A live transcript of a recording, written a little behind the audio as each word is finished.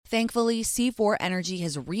Thankfully, C4 Energy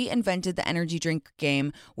has reinvented the energy drink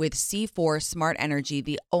game with C4 Smart Energy,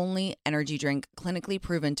 the only energy drink clinically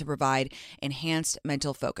proven to provide enhanced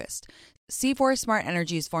mental focus. C4 Smart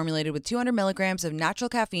Energy is formulated with 200 milligrams of natural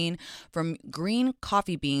caffeine from green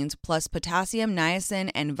coffee beans, plus potassium, niacin,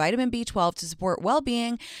 and vitamin B12 to support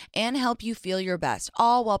well-being and help you feel your best,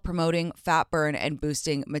 all while promoting fat burn and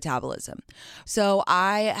boosting metabolism. So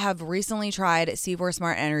I have recently tried C4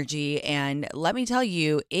 Smart Energy, and let me tell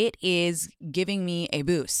you, it is giving me a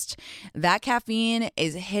boost. That caffeine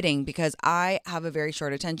is hitting because I have a very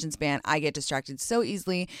short attention span. I get distracted so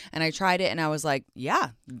easily, and I tried it and I was like,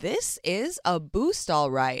 yeah, this is a boost,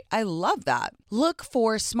 all right. I love that. Look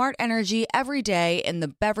for Smart Energy every day in the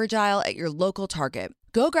beverage aisle at your local Target.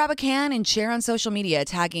 Go grab a can and share on social media,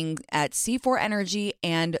 tagging at C4 Energy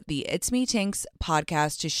and the It's Me Tinx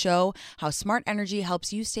podcast to show how Smart Energy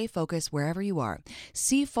helps you stay focused wherever you are.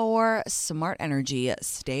 C4 Smart Energy,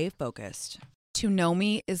 stay focused. To know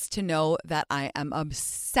me is to know that I am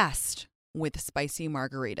obsessed with spicy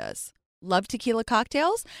margaritas. Love tequila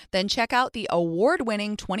cocktails? Then check out the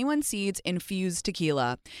award-winning 21 Seeds Infused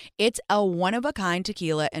Tequila. It's a one-of-a-kind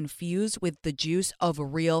tequila infused with the juice of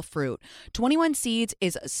real fruit. 21 Seeds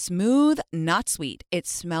is smooth, not sweet. It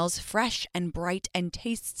smells fresh and bright and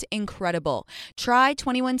tastes incredible. Try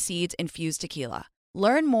 21 Seeds Infused Tequila.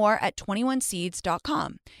 Learn more at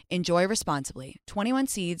 21seeds.com. Enjoy responsibly. 21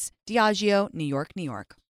 Seeds, Diageo, New York, New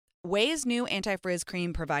York. Ouai's new anti-frizz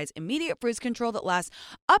cream provides immediate frizz control that lasts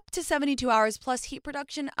up to 72 hours plus heat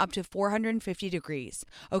production up to 450 degrees.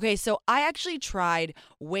 Okay, so I actually tried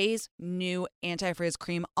Ouai's new anti-frizz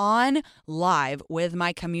cream on live with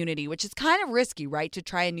my community, which is kind of risky, right, to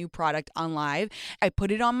try a new product on live. I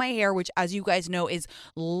put it on my hair, which, as you guys know, is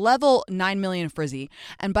level 9 million frizzy.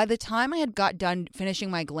 And by the time I had got done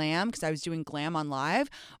finishing my glam, because I was doing glam on live,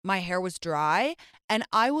 my hair was dry and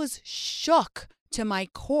I was shook to my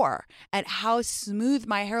core at how smooth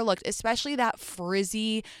my hair looked, especially that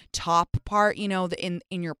frizzy top part, you know, in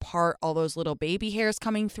your part, all those little baby hairs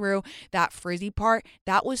coming through, that frizzy part,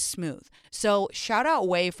 that was smooth. So shout out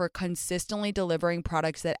Ouai for consistently delivering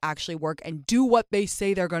products that actually work and do what they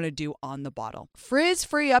say they're going to do on the bottle. Frizz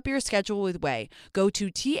free up your schedule with Ouai. Go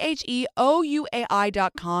to THEOUAI.com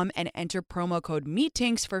and enter promo code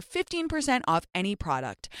MEETINX for 15% off any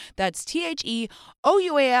product. That's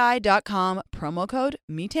THEOUAI.com, promo code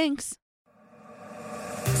MEETINX.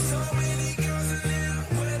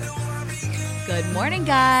 Good morning,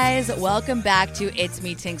 guys. Welcome back to It's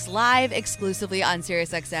Me Tinx live exclusively on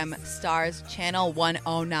SiriusXM Stars Channel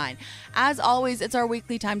 109. As always, it's our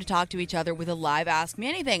weekly time to talk to each other with a live Ask Me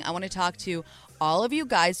Anything. I want to talk to all of you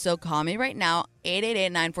guys, so call me right now,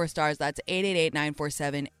 888-94-STARS. That's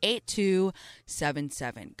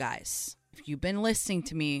 888-947-8277. Guys, if you've been listening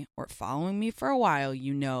to me or following me for a while,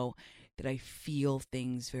 you know that I feel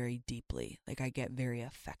things very deeply. Like I get very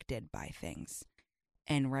affected by things.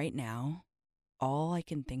 And right now, all I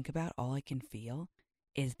can think about, all I can feel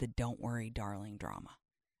is the don't worry, darling drama.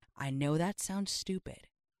 I know that sounds stupid,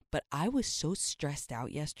 but I was so stressed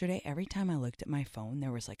out yesterday. Every time I looked at my phone,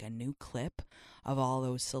 there was like a new clip of all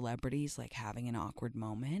those celebrities like having an awkward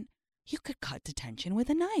moment. You could cut to tension with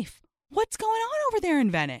a knife. What's going on over there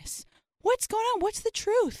in Venice? What's going on? What's the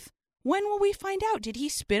truth? When will we find out? Did he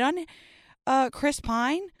spit on Chris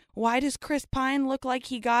Pine? Why does Chris Pine look like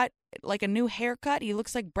he got like a new haircut? He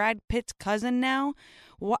looks like Brad Pitt's cousin now.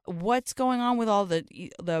 What's going on with all the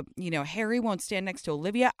Harry won't stand next to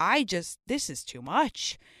Olivia? This is too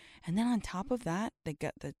much. And then on top of that,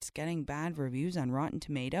 that's getting bad reviews on Rotten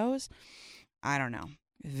Tomatoes. I don't know.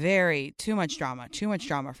 Too much drama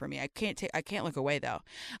for me. I can't look away though.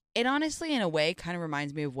 It honestly, in a way, kind of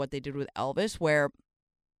reminds me of what they did with Elvis, where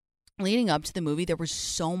leading up to the movie, there was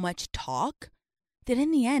so much talk that in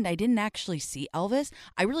the end, I didn't actually see Elvis.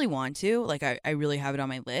 I really want to. Like, I really have it on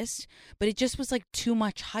my list. But it just was like too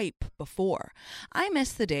much hype before. I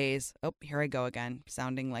miss the days. Oh, here I go again,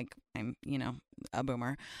 sounding like I'm, a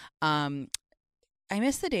boomer. I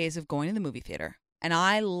miss the days of going to the movie theater. And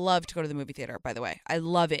I love to go to the movie theater, by the way. I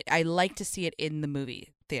love it. I like to see it in the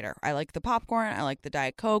movie theater. I like the popcorn. I like the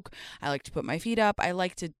Diet Coke. I like to put my feet up. I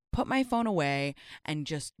like to put my phone away and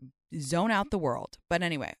just zone out the world. But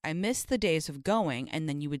anyway, I miss the days of going, and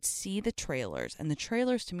then you would see the trailers. And the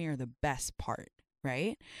trailers to me are the best part,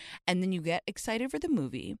 right? And then you get excited for the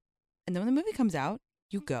movie. And then when the movie comes out,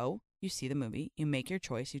 you go, you see the movie, you make your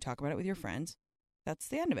choice, you talk about it with your friends. That's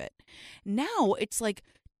the end of it. Now it's like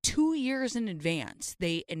 2 years in advance,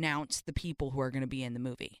 they announce the people who are going to be in the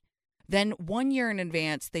movie. Then 1 year in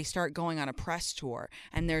advance, they start going on a press tour,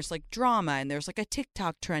 and there's like drama, and there's like a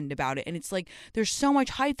TikTok trend about it. And it's like, there's so much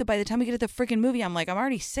hype that by the time we get to the freaking movie, I'm like, I'm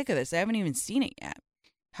already sick of this. I haven't even seen it yet.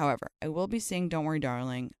 However, I will be seeing Don't Worry,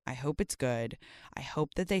 Darling. I hope it's good. I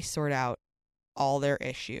hope that they sort out all their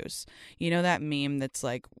issues. You know that meme that's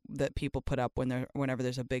like that people put up whenever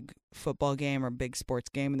there's a big football game or big sports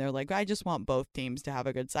game, and they're like, I just want both teams to have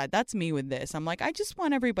a good side. That's me with this. I'm like, I just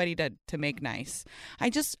want everybody to make nice.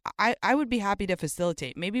 I would be happy to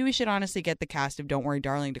facilitate. Maybe we should honestly get the cast of Don't Worry,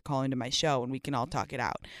 Darling to call into my show and we can all talk it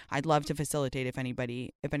out. I'd love to facilitate if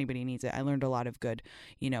anybody needs it. I learned a lot of good,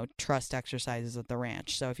 trust exercises at the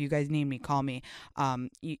ranch. So if you guys need me, call me.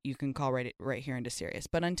 You can call right here into Sirius.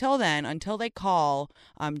 But until then, until they call,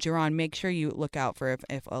 Jerron, make sure you look out for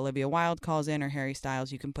if Olivia Wilde calls in or Harry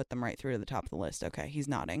Styles, you can put them right through to the top of the list. Okay, he's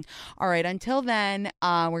nodding. All right, until then,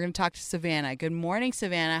 we're going to talk to Savannah. Good morning,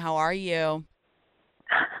 Savannah. How are you?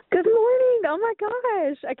 Good morning. Oh my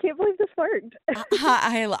gosh, I can't believe this worked.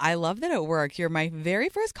 I love that it worked. You're my very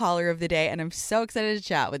first caller of the day, and I'm so excited to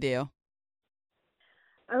chat with you.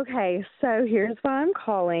 Okay, so here's why I'm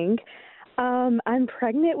calling. I'm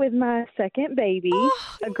pregnant with my second baby,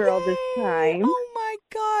 a girl this time. Oh my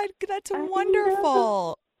God, that's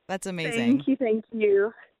wonderful. That's amazing. Thank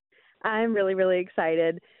you. I'm really, really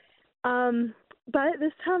excited. But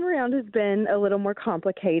this time around has been a little more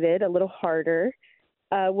complicated, a little harder.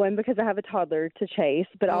 One, because I have a toddler to chase,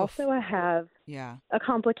 but also I have a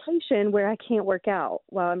complication where I can't work out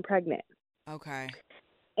while I'm pregnant. Okay.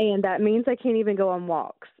 And that means I can't even go on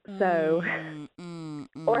walks. So,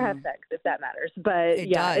 or have sex if that matters. But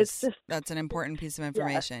it does. It's just, that's an important piece of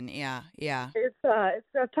information. Yeah. It's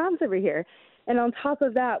rough times over here. And on top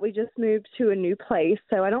of that, we just moved to a new place.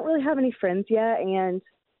 So I don't really have any friends yet. And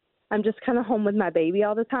I'm just kind of home with my baby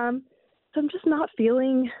all the time. So I'm just not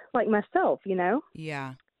feeling like myself,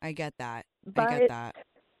 Yeah, I get that. But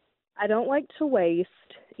I don't like to waste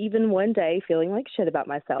even one day feeling like shit about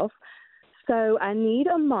myself. So I need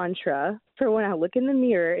a mantra for when I look in the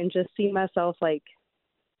mirror and just see myself like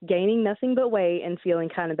gaining nothing but weight and feeling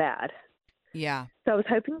kind of bad. Yeah. So I was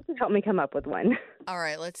hoping you could help me come up with one. All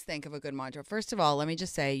right, let's think of a good mantra. First of all, let me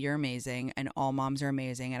just say you're amazing and all moms are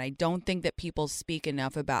amazing. And I don't think that people speak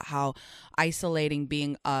enough about how isolating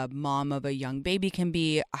being a mom of a young baby can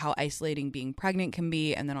be, how isolating being pregnant can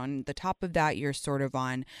be. And then on the top of that, you're sort of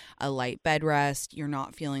on a light bed rest. You're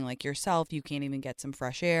not feeling like yourself. You can't even get some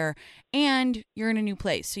fresh air and you're in a new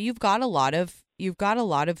place. So you've got a lot of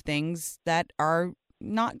things that are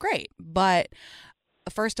not great. But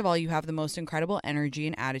first of all, you have the most incredible energy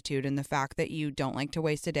and attitude, and the fact that you don't like to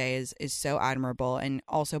waste a day is so admirable. And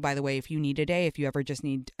also, by the way, if you ever just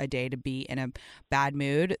need a day to be in a bad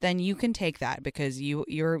mood, then you can take that because you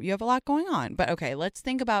have a lot going on. But okay, let's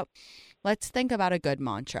think about a good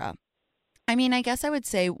mantra. I mean, I guess I would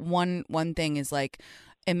say one thing is like,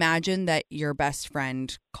 imagine that your best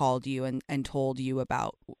friend called you and told you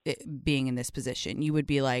about being in this position. You would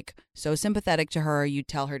be like so sympathetic to her. You'd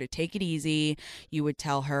tell her to take it easy. You would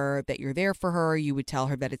tell her that you're there for her. You would tell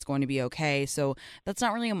her that it's going to be okay. So that's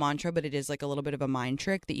not really a mantra, but it is like a little bit of a mind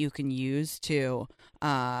trick that you can use to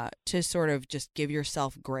sort of just give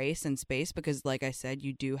yourself grace and space because, like I said,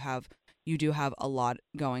 you do have a lot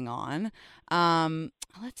going on.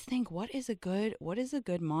 Let's think. What is a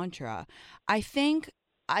good mantra? I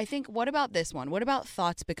think, what about this one? What about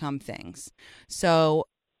thoughts become things? So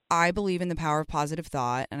I believe in the power of positive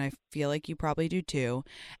thought, and I feel like you probably do too.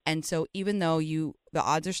 And so even though the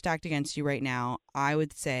odds are stacked against you right now, I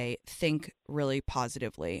would say think really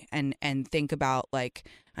positively and think about, like,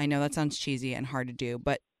 I know that sounds cheesy and hard to do,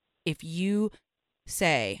 but if you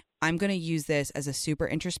say, I'm going to use this as a super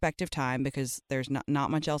introspective time because there's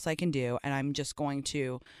not much else I can do, and I'm just going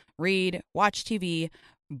to read, watch TV,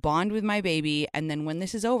 bond with my baby, and then when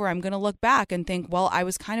this is over, I'm going to look back and think, well, I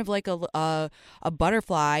was kind of like a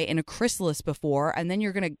butterfly in a chrysalis before, and then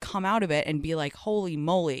you're going to come out of it and be like, holy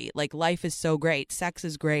moly, like life is so great, sex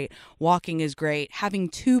is great, walking is great, having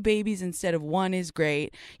 2 babies instead of 1 is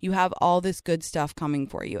great. You have all this good stuff coming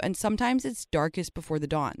for you. And sometimes it's darkest before the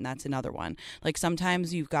dawn. That's another one. Like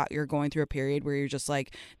sometimes you're going through a period where you're just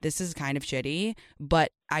like, this is kind of shitty,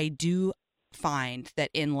 but I do find that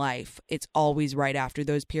in life it's always right after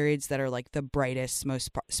those periods that are like the brightest, most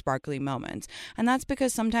sparkly moments. And that's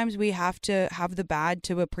because sometimes we have to have the bad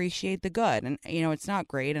to appreciate the good. And it's not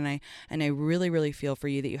great, and I really, really feel for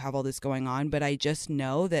you that you have all this going on, but I just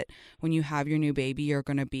know that when you have your new baby, you're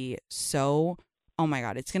going to be so, oh my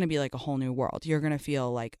God, it's going to be like a whole new world. You're going to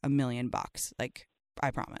feel like $1 million, like,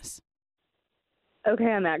 I promise.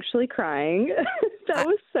 Okay, I'm actually crying. That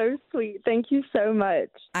was so sweet. Thank you so much.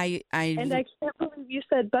 I And I can't believe you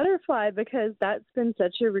said butterfly because that's been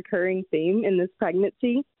such a recurring theme in this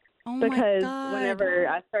pregnancy. oh my Because God. whenever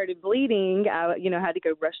I started bleeding, I, had to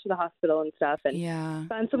go rush to the hospital and stuff and Yeah.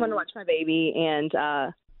 find someone to watch my baby. And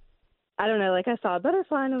I don't know, like I saw a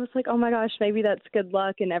butterfly and I was like, oh my gosh, maybe that's good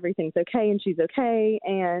luck and everything's okay and she's okay.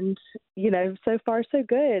 And, so far so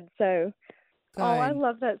good. So, Good. oh, I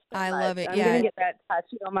love that so I much. love it. I'm Yeah. going to get that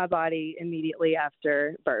tattooed on my body immediately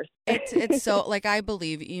after birth. It's so, like, I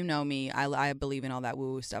believe, me, I believe in all that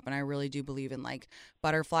woo-woo stuff, and I really do believe in, like,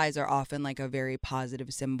 butterflies are often, like, a very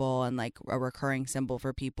positive symbol and, like, a recurring symbol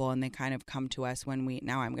for people, and they kind of come to us when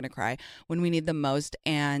now I'm gonna cry, when we need them most.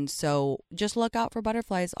 And so just look out for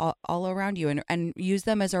butterflies all around you, and use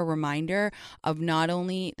them as a reminder of not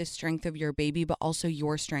only the strength of your baby, but also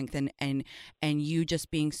your strength, and you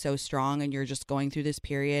just being so strong, and you're just going through this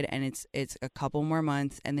period, and it's a couple more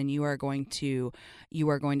months, and then you are going to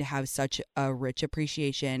have such a rich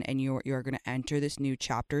appreciation, and you're going to enter this new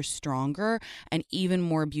chapter stronger and even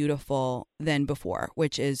more beautiful than before,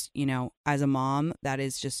 which is, as a mom, that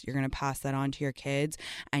is just, you're going to pass that on to your kids,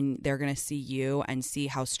 and they're going to see you and see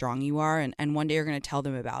how strong you are. And one day you're going to tell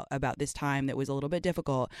them about this time that was a little bit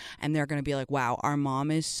difficult, and they're going to be like, wow, our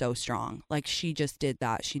mom is so strong. Like, she just did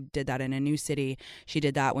that. She did that in a new city. She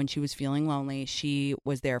did that when she was feeling lonely. She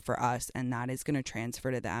was there for us, and that is going to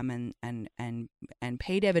transfer to them and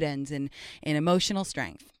pay dividends in emotional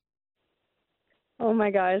strength. Oh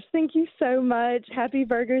my gosh, thank you so much. Happy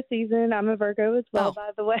Virgo season. I'm a Virgo as well, by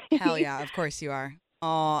the way. Hell yeah, of course you are.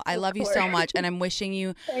 Oh, I love you so much, and I'm wishing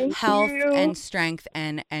you Thank health you. and strength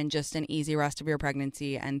and just an easy rest of your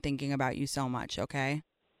pregnancy, and thinking about you so much, okay?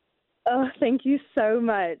 Oh, thank you so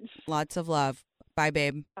much. Lots of love. Bye,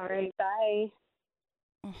 babe. All right, bye.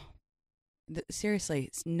 Oh,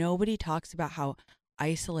 seriously, nobody talks about how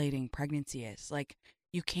isolating pregnancy is. Like,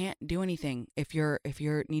 you can't do anything if you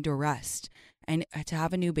need to rest, and to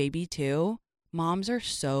have a new baby too. Moms are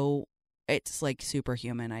so, it's like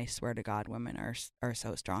superhuman. I swear to God, women are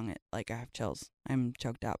so strong. I have chills. I'm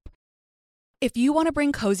choked up. If you want to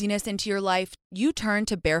bring coziness into your life, you turn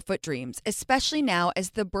to Barefoot Dreams, especially now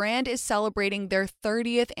as the brand is celebrating their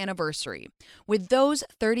 30th anniversary. With those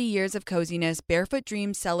 30 years of coziness, Barefoot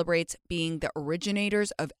Dreams celebrates being the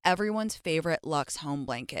originators of everyone's favorite luxe home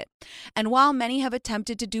blanket. And while many have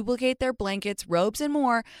attempted to duplicate their blankets, robes, and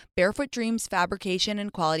more, Barefoot Dreams' fabrication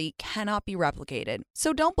and quality cannot be replicated.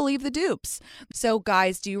 So don't believe the dupes. So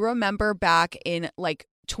guys, do you remember back in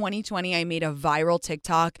 2020, I made a viral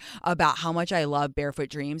TikTok about how much I love Barefoot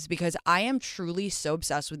Dreams, because I am truly so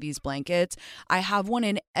obsessed with these blankets. I have one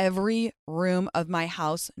in every room of my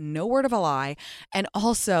house, no word of a lie, and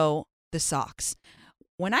also the socks.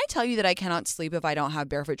 When I tell you that I cannot sleep if I don't have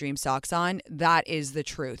Barefoot Dreams socks on, that is the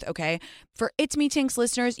truth, okay? For It's Me Tinx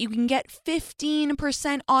listeners, you can get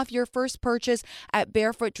 15% off your first purchase at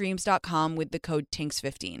barefootdreams.com with the code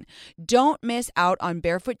TINX15. Don't miss out on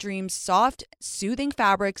Barefoot Dreams' soft, soothing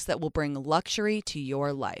fabrics that will bring luxury to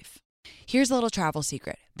your life. Here's a little travel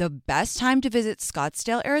secret. The best time to visit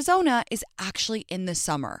Scottsdale, Arizona is actually in the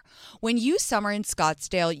summer. When you summer in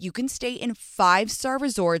Scottsdale, you can stay in 5-star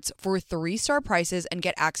resorts for 3-star prices and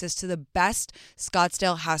get access to the best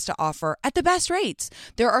Scottsdale has to offer at the best rates.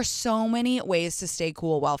 There are so many ways to stay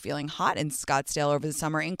cool while feeling hot in Scottsdale over the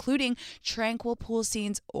summer, including tranquil pool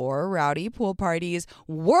scenes or rowdy pool parties,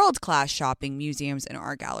 world-class shopping, museums, and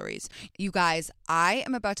art galleries. You guys, I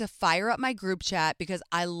am about to fire up my group chat because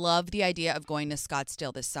I love the idea of going to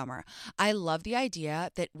Scottsdale this summer. I love the idea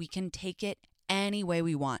that we can take it any way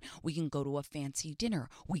we want. We can go to a fancy dinner.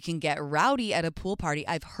 We can get rowdy at a pool party.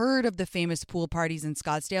 I've heard of the famous pool parties in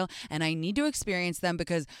Scottsdale, and I need to experience them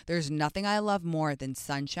because there's nothing I love more than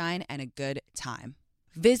sunshine and a good time.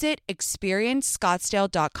 Visit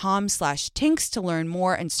experiencescottsdale.com/tinx to learn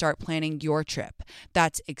more and start planning your trip.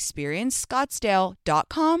 That's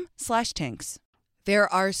experiencescottsdale.com/tinx.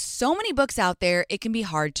 There are so many books out there, it can be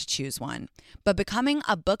hard to choose one. But becoming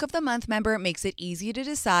a Book of the Month member makes it easy to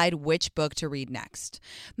decide which book to read next.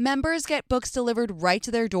 Members get books delivered right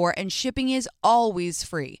to their door, and shipping is always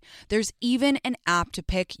free. There's even an app to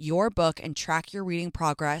pick your book and track your reading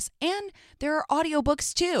progress, and there are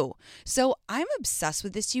audiobooks too. So I'm obsessed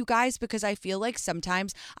with this, you guys, because I feel like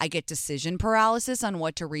sometimes I get decision paralysis on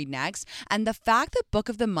what to read next. And the fact that Book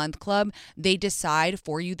of the Month Club, they decide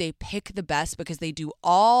for you, they pick the best because they do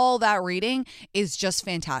all that reading, is just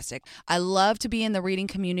fantastic. I love to be in the reading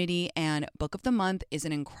community, and Book of the Month is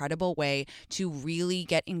an incredible way to really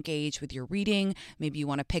get engaged with your reading. Maybe you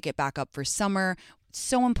want to pick it back up for summer. It's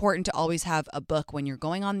so important to always have a book when you're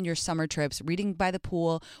going on your summer trips, reading by the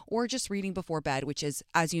pool, or just reading before bed, which is,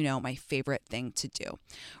 as you know, my favorite thing to do.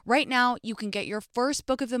 Right now, you can get your first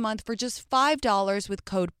book of the month for just $5 with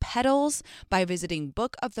code PEDALS by visiting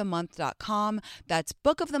bookofthemonth.com. That's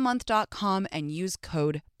bookofthemonth.com and use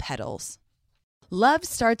code PEDALS. Love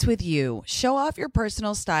starts with you. Show off your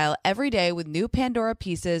personal style every day with new Pandora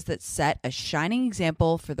pieces that set a shining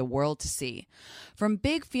example for the world to see. From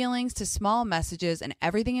big feelings to small messages and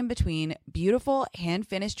everything in between, beautiful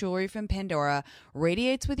hand-finished jewelry from Pandora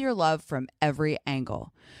radiates with your love from every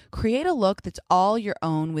angle. Create a look that's all your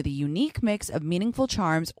own with a unique mix of meaningful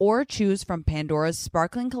charms, or choose from Pandora's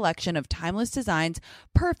sparkling collection of timeless designs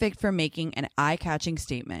perfect for making an eye-catching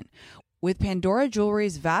statement. With Pandora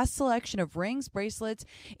Jewelry's vast selection of rings, bracelets,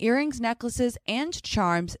 earrings, necklaces, and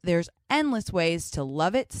charms, there's endless ways to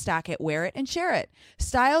love it, stack it, wear it, and share it.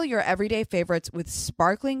 Style your everyday favorites with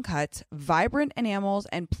sparkling cuts, vibrant enamels,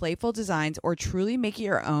 and playful designs, or truly make it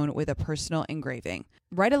your own with a personal engraving.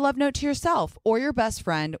 Write a love note to yourself or your best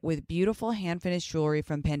friend with beautiful hand-finished jewelry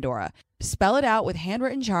from Pandora. Spell it out with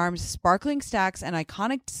handwritten charms, sparkling stacks, and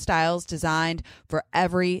iconic styles designed for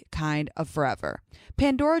every kind of forever.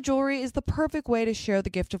 Pandora Jewelry is the perfect way to share the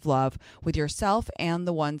gift of love with yourself and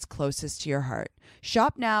the ones closest to your heart.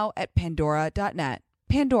 Shop now at pandora.net.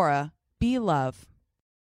 Pandora, be love.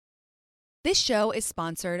 This show is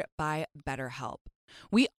sponsored by BetterHelp.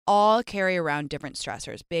 We all carry around different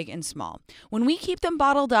stressors, big and small. When we keep them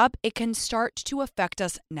bottled up, it can start to affect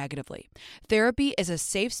us negatively. Therapy is a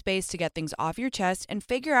safe space to get things off your chest and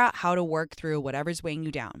figure out how to work through whatever's weighing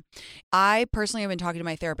you down. I personally have been talking to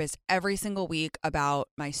my therapist every single week about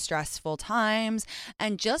my stressful times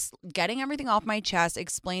and just getting everything off my chest,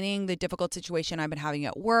 explaining the difficult situation I've been having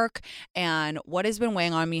at work, and what has been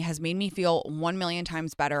weighing on me has made me feel 1,000,000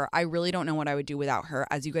 times better. I really don't know what I would do without her.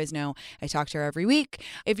 As you guys know, I talk to her every week.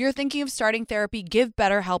 If you're thinking of starting therapy, give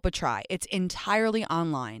BetterHelp a try. It's entirely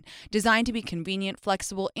online, designed to be convenient,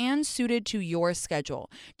 flexible, and suited to your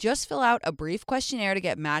schedule. Just fill out a brief questionnaire to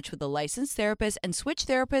get matched with a licensed therapist and switch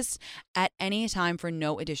therapists at any time for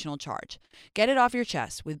no additional charge. Get it off your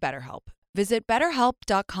chest with BetterHelp. Visit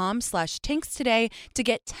betterhelp.com/Tinx today to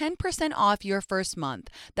get 10% off your first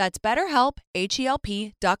month. That's BetterHelp,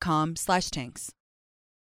 HELP.com/Tinx.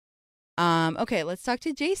 Okay, let's talk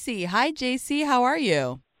to JC. Hi, JC. How are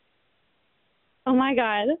you? Oh my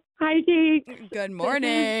God. Hi, Jake. Good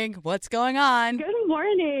morning. What's going on? Good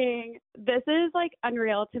morning. This is like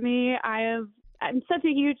unreal to me. I'm such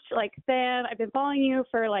a huge fan. I've been following you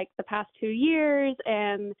for the past 2 years,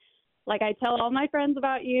 and I tell all my friends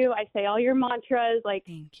about you. I say all your mantras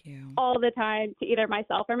Thank you. all the time to either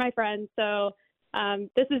myself or my friends. So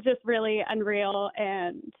this is just really unreal,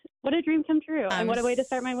 and what a dream come true, and what a way to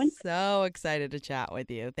start my winter. So excited to chat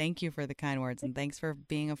with you. Thank you for the kind words, and thanks for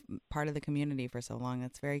being a part of the community for so long.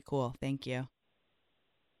 That's very cool. Thank you.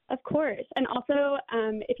 Of course. And also,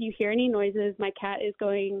 if you hear any noises, my cat is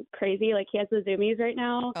going crazy. He has the zoomies right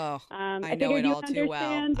now. Oh, I know it you all too well.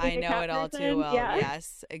 understand I being a know cat it all person. too well. Yeah.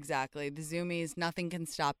 Yes, exactly. The zoomies, nothing can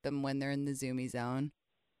stop them when they're in the zoomie zone.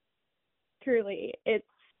 Truly.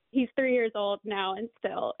 He's 3 years old now, and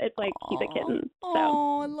still, it's he's a kitten.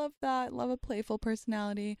 Oh, I love that. Love a playful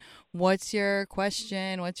personality. What's your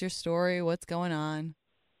question? What's your story? What's going on?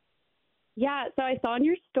 Yeah, so I saw in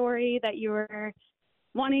your story that you were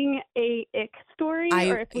wanting a ick story,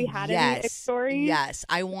 or if we had any ick stories. Yes,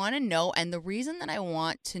 I want to know. And the reason that I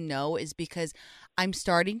want to know is because I'm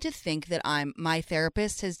starting to think that my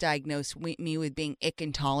therapist has diagnosed me with being ick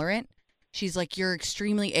intolerant. She's like, you're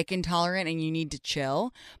extremely ick intolerant and you need to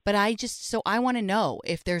chill. But I want to know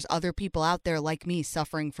if there's other people out there like me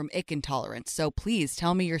suffering from ick intolerance. So please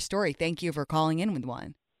tell me your story. Thank you for calling in with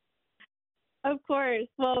one. Of course.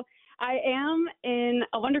 Well, I am in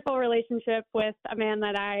a wonderful relationship with a man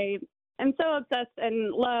that I am so obsessed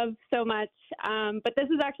and love so much. But this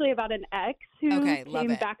is actually about an ex who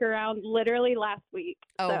came back around literally last week.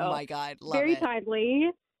 Oh, my God. Love very it. Very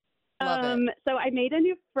timely. So I made a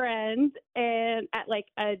new friend and at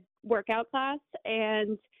a workout class,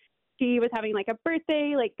 and she was having a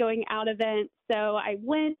birthday, going out event. So I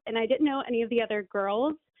went, and I didn't know any of the other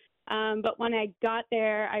girls. But when I got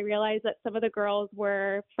there, I realized that some of the girls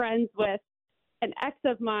were friends with an ex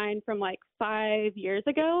of mine from 5 years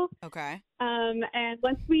ago. Okay. And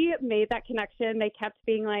once we made that connection, they kept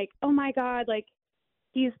being oh my God,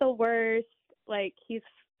 he's the worst. He's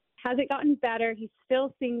hasn't gotten better. He's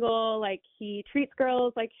still single. He treats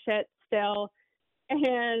girls like shit still.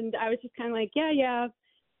 And I was just kind of yeah.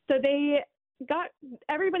 So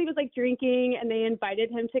everybody was drinking, and they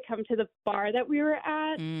invited him to come to the bar that we were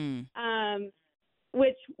at.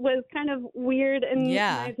 which was kind of weird in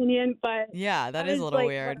my opinion, but yeah, that I is a was little like,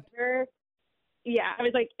 weird. whatever. Yeah, I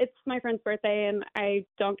was like, it's my friend's birthday, and I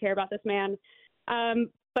don't care about this man.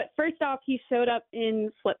 But first off, he showed up in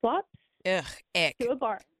flip-flops Ugh, ick. to a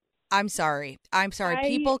bar. I'm sorry.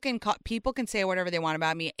 People can say whatever they want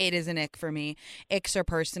about me. It is an ick for me. Icks are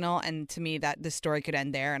personal, and to me, that the story could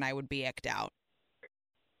end there, and I would be icked out.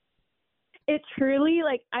 It truly,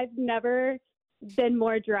 like, I've never been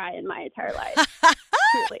more dry in my entire life.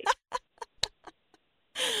 Truly.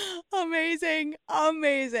 Amazing.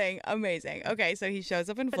 Okay, so he shows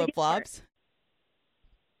up in flip-flops.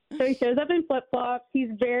 So he shows up in flip-flops. He's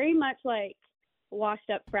very much like washed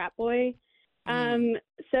up frat boy.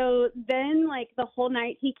 So then, like, the whole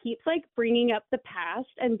night he keeps like bringing up the past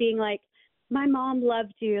and being like, my mom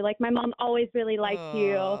loved you. Like, my mom always really liked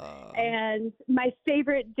you. And my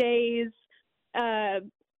favorite days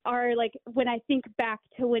are like when I think back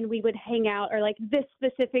to when we would hang out, or like this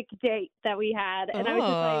specific date that we had. And I was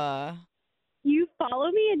just like, you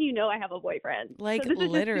follow me and you know I have a boyfriend. Like, so this is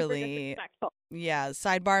literally. Just super disrespectful. Yeah,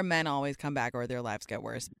 sidebar, men always come back or their lives get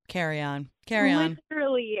worse. Carry on.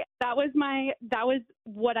 Literally, that was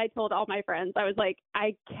what I told all my friends. I was like,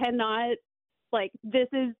 I cannot, like, this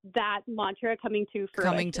is that mantra coming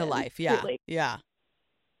to life. Yeah. Truly. Yeah.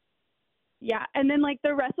 Yeah. And then, like,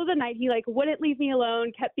 the rest of the night, he, like, wouldn't leave me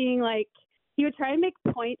alone, kept being like, he would try and make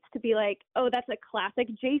points to be like, oh, that's a classic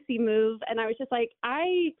JC move. And I was just like,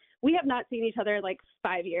 we have not seen each other in like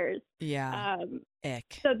 5 years. Yeah.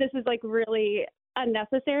 Ick. So this is like really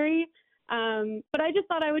unnecessary. But I just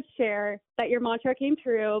thought I would share that your mantra came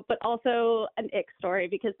true, but also an ick story,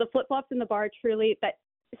 because the flip-flops in the bar truly, that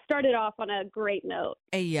started off on a great note.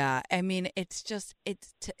 Yeah, I mean, it's just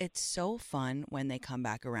it's so fun when they come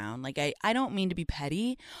back around. Like, I don't mean to be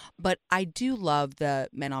petty, but I do love the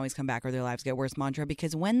men always come back or their lives get worse mantra,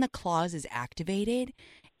 because when the clause is activated,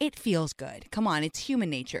 it feels good. Come on, it's human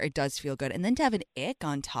nature. It does feel good. And then to have an ick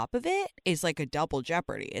on top of it is like a double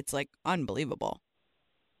jeopardy. It's like unbelievable.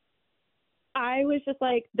 I was just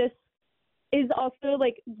like, this is also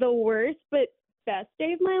like the worst but best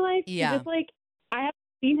day of my life. Yeah. Just like, I haven't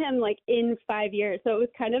seen him like in 5 years, so it was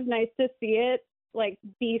kind of nice to see it like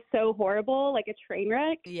be so horrible, like a train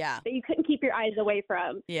wreck. Yeah. That you couldn't keep your eyes away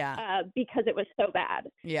from. Yeah. Because it was so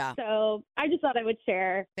bad. Yeah. So I just thought I would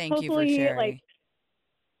share. Thank you for sharing. Like,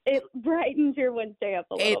 it brightens your Wednesday up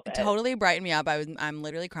a little bit. It totally brightened me up. I'm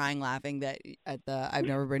literally crying laughing that at the I've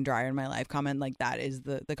never been drier in my life comment. Like, that is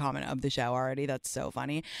the comment of the show already. That's so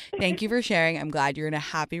funny. Thank you for sharing. I'm glad you're in a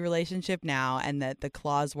happy relationship now and that the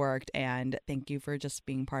clause worked. And thank you for just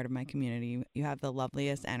being part of my community. You have the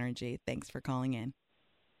loveliest energy. Thanks for calling in.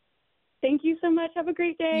 Thank you so much. Have a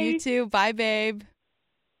great day. You too. Bye, babe.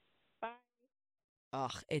 Bye.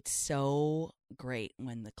 Ugh, it's so great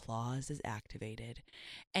when the clause is activated.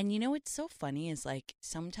 And you know what's so funny is, like,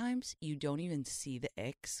 sometimes you don't even see the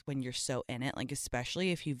icks when you're so in it, like,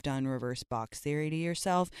 especially if you've done reverse box theory to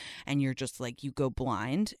yourself and you're just like, you go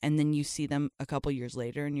blind and then you see them a couple years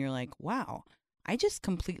later and you're like, wow, I just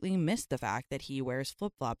completely missed the fact that he wears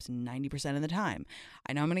flip-flops 90% of the time.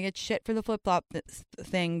 I know I'm going to get shit for the flip-flop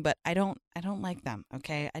thing, but I don't like them,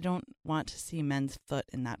 okay? I don't want to see men's foot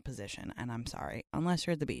in that position, and I'm sorry, unless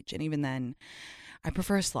you're at the beach. And even then, I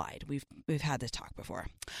prefer a slide. We've had this talk before.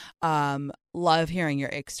 Love hearing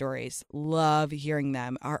your ick stories. Love hearing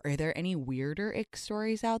them. Are there any weirder ick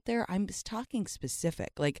stories out there? I'm just talking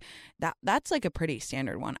specific. Like, that's like a pretty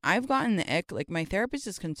standard one. I've gotten the ick. Like, my therapist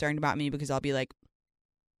is concerned about me because I'll be like,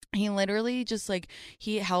 he literally just like,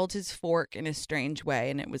 he held his fork in a strange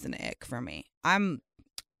way and it was an ick for me.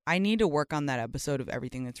 I need to work on that episode of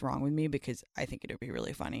Everything That's Wrong With Me because I think it would be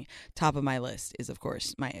really funny. Top of my list is, of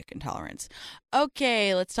course, my ick intolerance.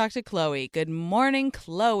 Okay, let's talk to Chloe. Good morning,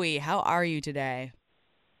 Chloe. How are you today?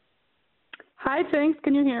 Hi, Tinx.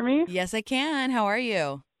 Can you hear me? Yes, I can. How are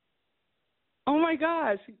you? Oh, my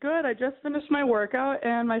gosh. Good. I just finished my workout,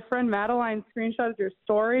 and my friend Madeline screenshotted your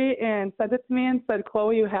story and sent it to me and said,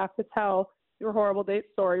 Chloe, you have to tell your horrible date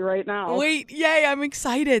story right now. Wait, yay, I'm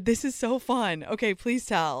excited. This is so fun. Okay, please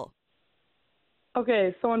tell.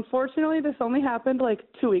 Okay, so unfortunately, this only happened like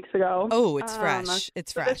 2 weeks ago. Oh, it's fresh.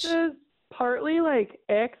 It's fresh. This is partly like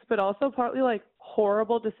icks, but also partly like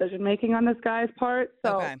horrible decision making on this guy's part.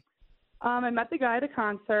 So okay. I met the guy at a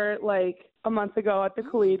concert like a month ago at the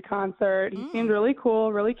Khalid concert. He seemed really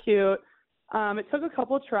cool, really cute. It took a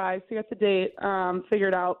couple tries to get the date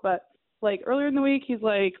figured out, but like earlier in the week, he's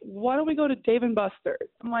like, "Why don't we go to Dave and Buster's?"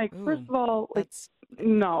 I'm like, first of all, like,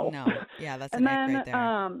 no. Yeah, that's and an then, ick right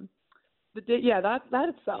there. The day, yeah, that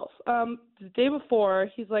itself. The day before,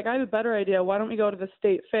 he's like, "I have a better idea. Why don't we go to the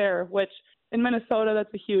state fair?" Which in Minnesota,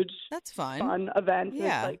 that's a huge, That's fun. fun event.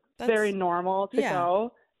 Yeah, It's like that's very normal to yeah.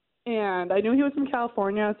 go. And I knew he was from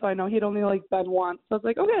California, so I know he'd only like been once. So I was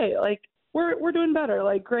like, okay, like we're doing better.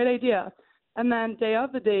 Like, great idea. And then day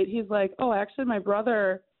of the date, he's like, oh, actually, my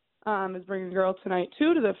brother is bringing a girl tonight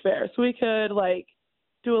too to the fair, so we could like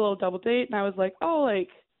do a little double date. And I was like, oh, like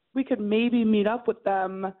we could maybe meet up with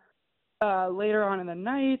them later on in the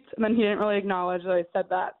night. And then he didn't really acknowledge that I said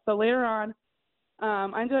that. So later on,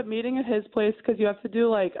 I ended up meeting at his place because you have to do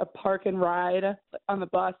like a park and ride on the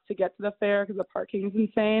bus to get to the fair because the parking is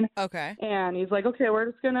insane. Okay. And he's like, okay, we're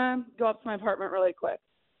just going to go up to my apartment really quick.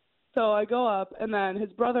 So I go up, and then his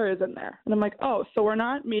brother is in there. And I'm like, oh, so we're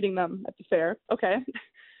not meeting them at the fair. Okay.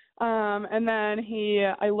 And then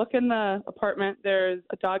I look in the apartment. There's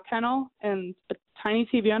a dog kennel and a tiny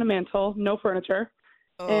TV on a mantle, no furniture.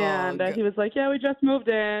 Oh, and he was like, yeah, we just moved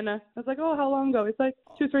in. I was like, oh, how long ago? He's like,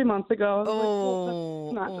 2-3 months ago. I was like, well,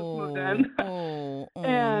 that's not just moved in.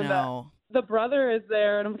 And no. The brother is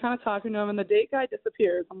there, and I'm kind of talking to him, and the date guy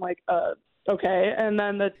disappears. I'm like, okay. And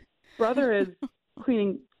then the brother is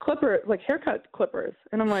cleaning clippers, like haircut clippers.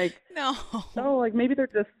 And I'm like, no, like maybe they're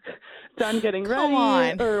just done getting Come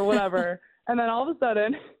ready on. or whatever. And then all of a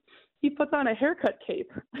sudden, he puts on a haircut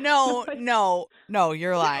cape. No, no,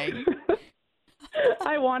 you're lying.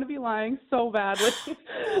 I want to be lying so badly.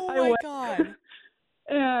 Oh my God.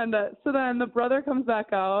 And so then the brother comes back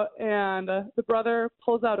out, and the brother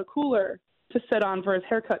pulls out a cooler to sit on for his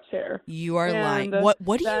haircut chair. You are lying.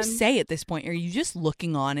 What do you say at this point? Are you just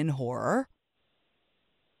looking on in horror?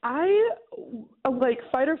 I like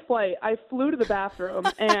fight or flight. I flew to the bathroom,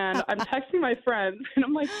 and I'm texting my friends, and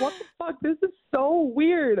I'm like, what the fuck? This is so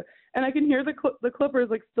weird. And I can hear the clippers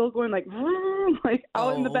like still going like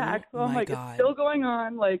out in the back. So I'm like, God. It's still going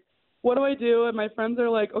on. Like, what do I do? And my friends are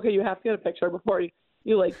like, okay, you have to get a picture before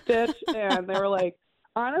you like stitch. And they were like,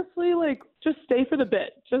 honestly, like just stay for the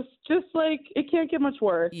bit. Just like it can't get much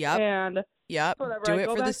worse. Yep. And whatever. Do it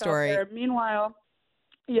for the story. Meanwhile,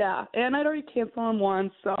 yeah. And I'd already canceled him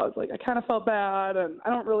once, so I was like, I kind of felt bad, and I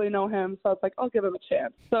don't really know him, so I was like, I'll give him a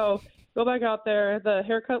chance. So go back out there. The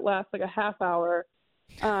haircut lasts like a half hour.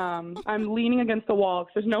 I'm leaning against the wall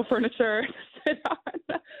because there's no furniture to sit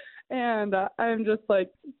on. And I'm just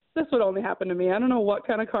like, this would only happen to me. I don't know what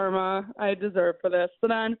kind of karma I deserve for this. So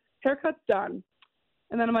then haircut's done.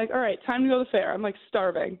 And then I'm like, all right, time to go to the fair. I'm like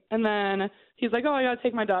starving. And then he's like, oh, I got to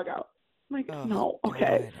take my dog out. I'm like, no.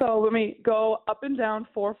 Okay. God. So let me go up and down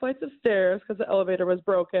 4 flights of stairs because the elevator was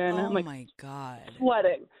broken. Oh, I'm like, my God.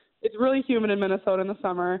 Sweating. It's really humid in Minnesota in the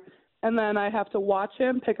summer. And then I have to watch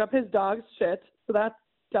him pick up his dog's shit. So that's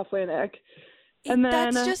definitely an ick. And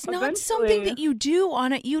then that's just not something that you do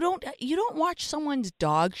on it. You don't watch someone's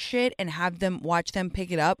dog shit and have them watch them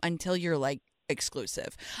pick it up until you're like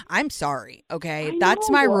exclusive. I'm sorry, okay? That's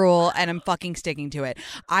my rule, and I'm fucking sticking to it.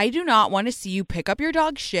 I do not want to see you pick up your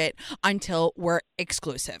dog shit until we're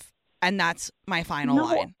exclusive. And that's my final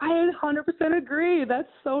line. I 100% agree. That's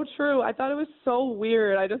so true. I thought it was so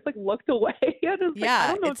weird. I just like looked away.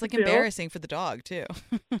 It's like embarrassing for the dog too.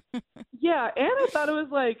 Yeah, and I thought it was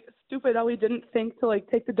like stupid how he didn't think to like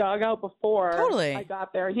take the dog out before I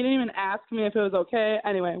got there. He didn't even ask me if it was okay.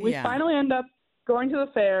 Anyway, we finally end up going to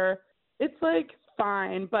the fair. It's like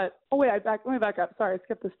fine, but let me back up. Sorry, I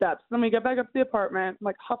skipped the steps. Then we get back up to the apartment. I'm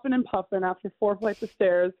like huffing and puffing after 4 flights of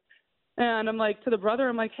stairs. And I'm like, to the brother,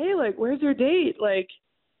 I'm like, hey, like, where's your date? Like,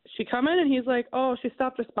 she coming? And he's like, oh, she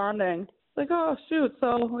stopped responding. Like, oh, shoot.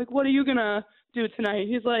 So, like, what are you going to do tonight?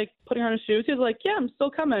 He's like, putting on his shoes. He's like, yeah, I'm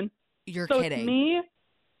still coming. You're so kidding. It's me,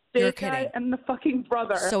 You're guy, kidding. and the fucking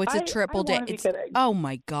brother. So it's a triple date. It's kidding. Oh,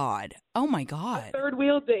 my God. Oh, my God. A third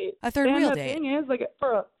wheel date. A third wheel date. And the thing is, like,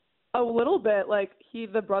 for a little bit, like,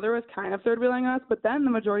 the brother was kind of third wheeling us, but then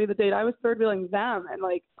the majority of the date, I was third wheeling them. And,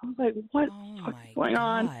 like, I was like, what the fuck is going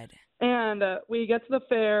on? And we get to the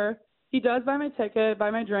fair. He does buy my ticket, buy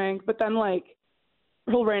my drink, but then, like,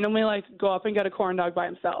 he'll randomly, like, go up and get a corn dog by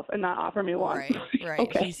himself and not offer me one. Right.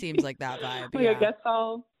 Okay. He seems like that vibe. Like, I guess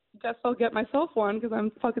I'll get myself one because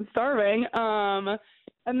I'm fucking starving. And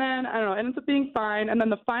then, I don't know, it ends up being fine. And then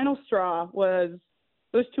the final straw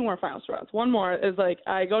there's 2 more final straws. One more is, like,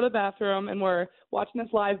 I go to the bathroom and we're watching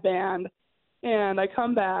this live band. And I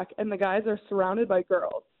come back and the guys are surrounded by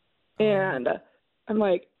girls. And I'm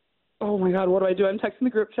like, oh my God, what do I do? I'm texting the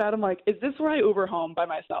group chat. I'm like, is this where I Uber home by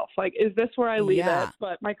myself? Like, is this where I leave it?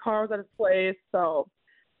 But my car was at its place, so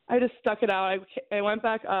I just stuck it out. I went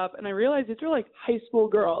back up, and I realized these were, like, high school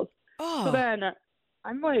girls. Oh. So then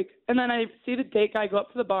I'm like, and then I see the date guy go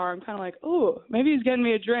up to the bar. I'm kind of like, oh, maybe he's getting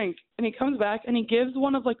me a drink. And he comes back, and he gives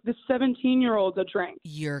one of, like, the 17-year-olds a drink.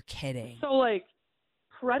 You're kidding. So, like,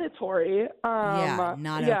 predatory.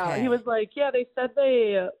 Not yeah, okay. he was like, yeah, they said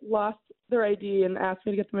they lost their ID and asked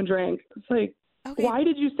me to get them a drink. It's like, Okay. why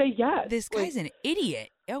did you say yes? This guy's an idiot.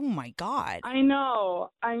 Oh my God. I know.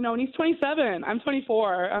 And he's 27. I'm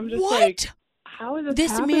 24. I'm just What? like, how is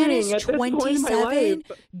this happening man is at this point in my 27.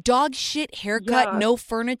 life? Dog shit haircut, Yeah. no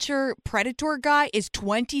furniture, predator guy is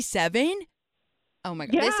 27. Oh my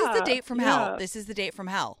God. This is the date from hell. This is the date from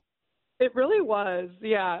hell. It really was.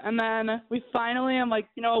 Yeah. And then I'm like,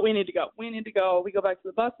 you know what? We need to go. We go back to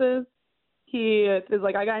the buses. He is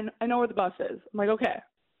like, I know where the bus is. I'm like, okay.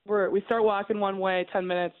 We start walking one way, 10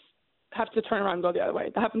 minutes, have to turn around and go the other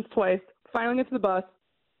way. That happens twice. Finally get to the bus.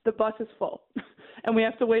 The bus is full. And we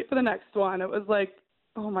have to wait for the next one. It was like,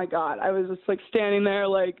 oh my God. I was just like standing there,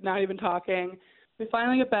 like not even talking. We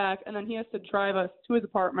finally get back, and then he has to drive us to his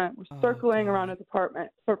apartment. We're circling around his apartment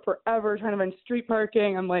for forever, trying to find street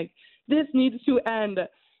parking. I'm like, this needs to end.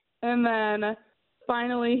 And then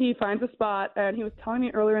finally he finds a spot, and he was telling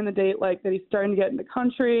me earlier in the date, like, that he's starting to get into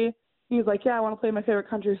country. He's like, yeah, I want to play my favorite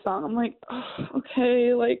country song. I'm like, oh,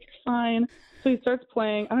 okay, like, fine. So he starts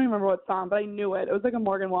playing. I don't even remember what song, but I knew it. It was like a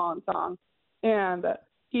Morgan Wallen song. And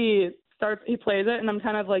he plays it, and I'm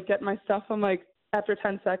kind of like getting my stuff. I'm like, after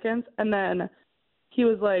 10 seconds. And then he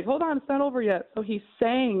was like, hold on, it's not over yet. So he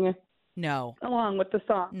sang along with the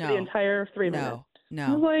song for the entire 3 minutes. No.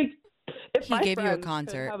 I was like, if he my gave you a friends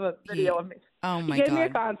concert. could have a video of me. Oh my God. He gave God. me a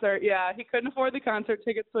concert, yeah. He couldn't afford the concert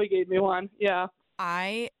tickets, so he gave me one. Yeah.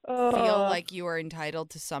 I feel like you are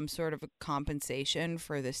entitled to some sort of a compensation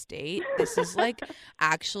for this date. This is like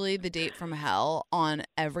actually the date from hell on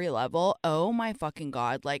every level. Oh my fucking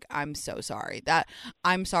God. Like, I'm so sorry.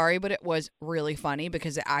 I'm sorry, but it was really funny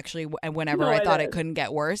because it actually, whenever I thought it couldn't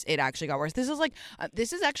get worse, it actually got worse.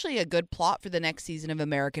 This is actually a good plot for the next season of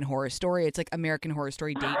American Horror Story. It's like American Horror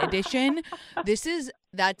Story Date Edition.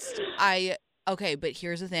 Okay, but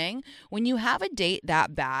here's the thing. When you have a date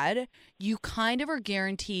that bad, you kind of are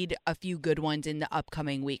guaranteed a few good ones in the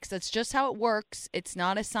upcoming weeks. That's just how it works. It's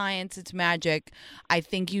not a science, it's magic. I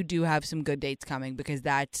think you do have some good dates coming because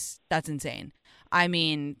that's insane. I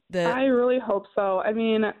mean, I really hope so. I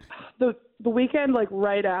mean, the weekend, like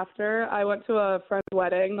right after, I went to a friend's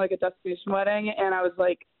wedding, like a destination wedding, and I was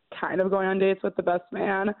like kind of going on dates with the best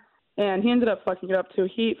man. And he ended up fucking it up too.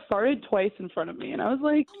 He farted twice in front of me. And I was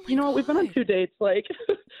like, you know what? We've been on 2 dates. Like,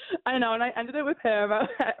 I know. And I ended it with him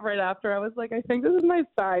right after. I was like, I think this is my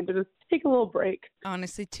sign to just take a little break.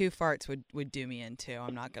 Honestly, 2 farts would do me in too.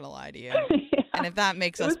 I'm not going to lie to you. Yeah. And if that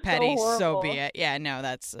makes us petty, so be it. Yeah, no,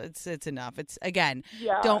 it's enough. It's, again,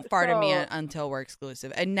 don't fart at me until we're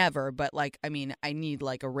exclusive. And never, but like, I mean, I need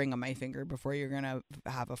like a ring on my finger before you're going to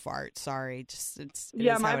have a fart. Sorry. Just,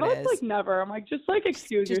 my boss like never. I'm like, just like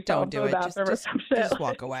excuse yourself. Don't do it. Just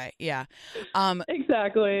walk away. Yeah.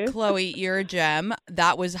 Exactly. Chloe, you're a gem.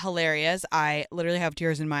 That was hilarious. I literally have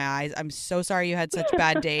tears in my eyes. I'm so sorry you had such a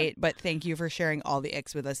bad date, but thank you for sharing all the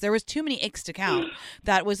icks with us. There was too many icks to count.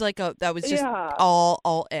 That was just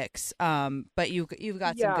all icks. But you've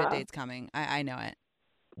got some good dates coming. I know it.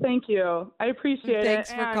 Thank you. I appreciate Thanks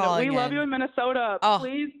it. for and calling we love you in Minnesota. Oh.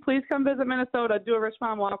 Please come visit Minnesota. Do a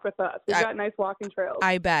Richmond walk with us. We've got nice walking trails.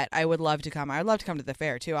 I bet. I would love to come. I would love to come to the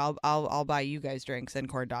fair too. I'll buy you guys drinks and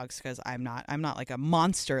corn dogs because I'm not like a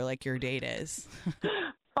monster like your date is.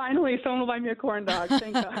 Finally, someone will buy me a corn dog.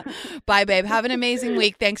 Thank God. Bye, babe. Have an amazing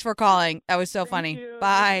week. Thanks for calling. That was so funny. You.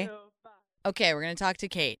 Bye. Okay, we're going to talk to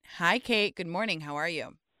Kate. Hi, Kate. Good morning. How are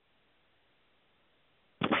you?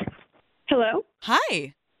 Hello?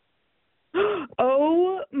 Hi.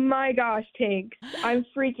 Oh, my gosh, Tinx. I'm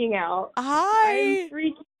freaking out. Hi. I'm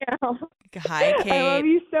freaking out. Hi, Kate. I love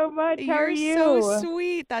you so much. How are you? You're so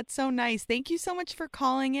sweet. That's so nice. Thank you so much for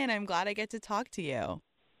calling in. I'm glad I get to talk to you.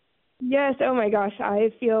 Yes. Oh, my gosh.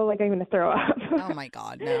 I feel like I'm going to throw up. Oh, my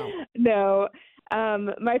God. No. No.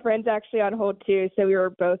 My friend's actually on hold, too, so we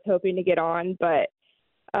were both hoping to get on, but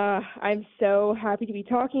I'm so happy to be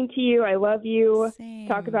talking to you. I love you. Same.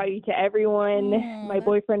 Talk about you to everyone. My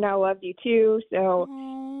boyfriend now loves you, too, so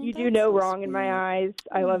you do no wrong in my eyes.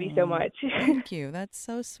 I love you so much. Thank you. That's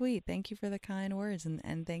so sweet. Thank you for the kind words,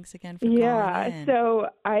 and thanks again for calling in. So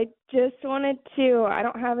I just wanted to, I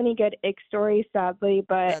don't have any good ick stories, sadly,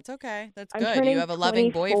 but that's okay. That's good. You have a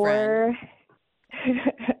loving boyfriend.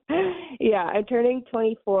 Yeah, I'm turning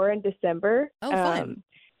 24 in December. Oh, fun.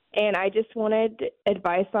 And I just wanted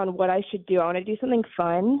advice on what I should do. I want to do something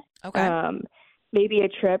fun. Okay. Maybe a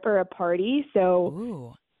trip or a party. So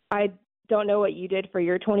Ooh. I don't know what you did for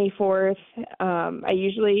your 24th.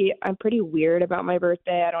 I'm pretty weird about my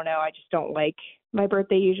birthday. I don't know. I just don't like my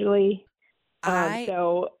birthday usually.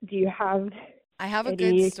 So do you have I have a good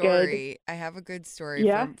Any story. I have a good story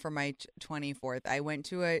Yeah. for my 24th. I went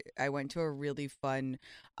to a really fun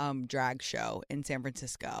drag show in San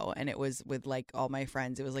Francisco, and it was with like all my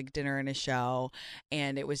friends. It was like dinner and a show,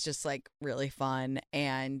 and it was just like really fun.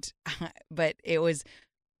 And but it was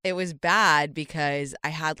bad because I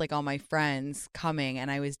had like all my friends coming, and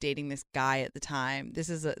I was dating this guy at the time. This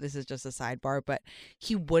is just a sidebar, but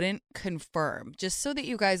he wouldn't confirm. Just so that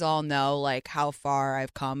you guys all know like how far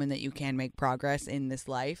I've come and that you can make progress in this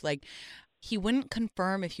life. Like he wouldn't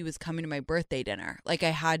confirm if he was coming to my birthday dinner. Like I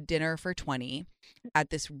had dinner for 20 at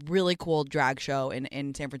this really cool drag show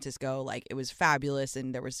in San Francisco. Like it was fabulous,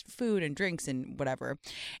 and there was food and drinks and whatever.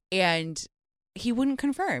 And he wouldn't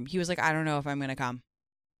confirm. He was like, I don't know if I'm going to come.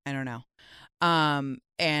 I don't know.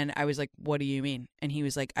 And I was like, what do you mean? And he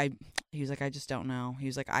was like, I just don't know. He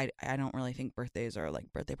was like, I don't really think birthday parties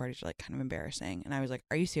are like kind of embarrassing. And I was like,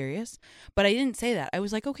 are you serious? But I didn't say that. I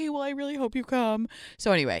was like, okay, well, I really hope you come.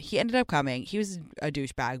 So anyway, he ended up coming. He was a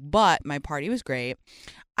douchebag, but my party was great.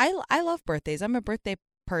 I love birthdays. I'm a birthday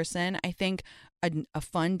person. I think a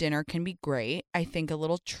fun dinner can be great. I think a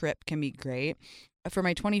little trip can be great. For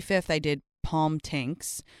my 25th, I did Palm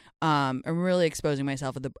Tinx. I'm really exposing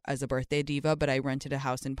myself as a birthday diva, but I rented a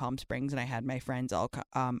house in Palm Springs, and I had my friends all.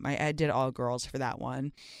 I did all girls for that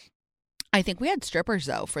one. I think we had strippers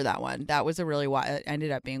though for that one. That was a really wild. It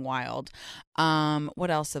ended up being wild.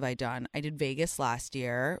 What else have I done? I did Vegas last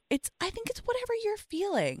year. I think it's whatever you're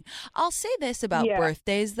feeling. I'll say this about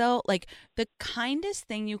birthdays though, like the kindest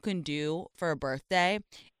thing you can do for a birthday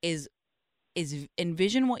is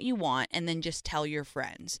envision what you want and then just tell your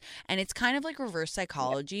friends. And it's kind of like reverse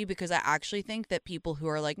psychology, because I actually think that people who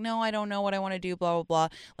are like, no, I don't know what I want to do, blah, blah, blah,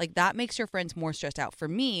 like that makes your friends more stressed out. For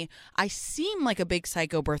me, I seem like a big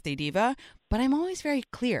psycho birthday diva, but I'm always very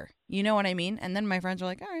clear. You know what I mean? And then my friends are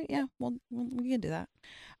like, all right, yeah, well we can do that.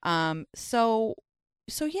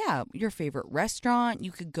 So yeah, your favorite restaurant.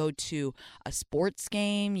 You could go to a sports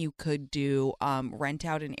game. You could do rent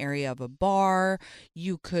out an area of a bar.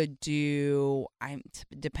 You could do.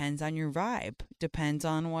 Depends on your vibe. Depends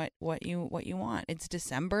on what you want. It's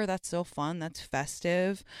December. That's so fun. That's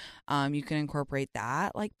festive. You can incorporate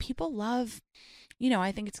that. Like people love.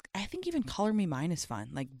 I think even Color Me Mine is fun.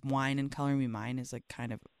 Like wine and Color Me Mine is like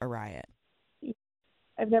kind of a riot.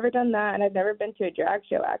 I've never done that, and I've never been to a drag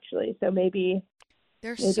show actually. So maybe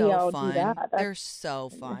so I'll fun. do that. They're so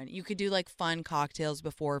fun. You could do like fun cocktails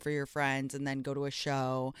before for your friends and then go to a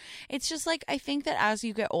show. It's just like, I think that as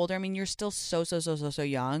you get older, I mean, you're still so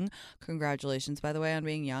young. Congratulations, by the way, on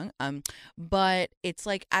being young. But it's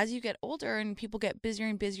like as you get older and people get busier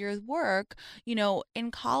and busier with work, in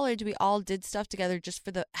college, we all did stuff together just for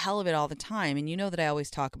the hell of it all the time. And you know that I always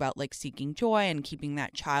talk about like seeking joy and keeping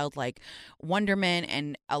that childlike wonderment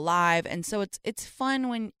and alive. And so it's fun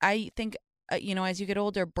when I think, as you get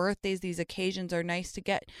older, birthdays, these occasions are nice to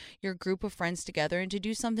get your group of friends together and to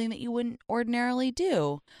do something that you wouldn't ordinarily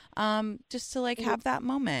do, just to like have that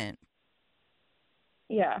moment.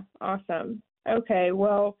 Yeah, awesome. Okay,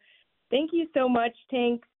 well, thank you so much,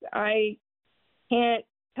 Tinx. I can't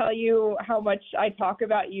tell you how much I talk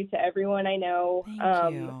about you to everyone I know.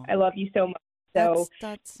 Thank you. I love you so much. So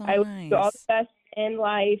that's so I wish nice. you all the best in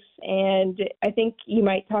life, and I think you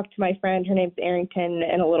might talk to my friend. Her name's Arrington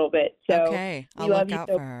in a little bit. So okay, I'll look out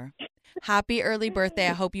for her. Happy early birthday!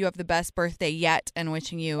 I hope you have the best birthday yet, and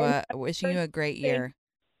wishing you a great year.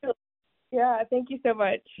 Yeah, thank you so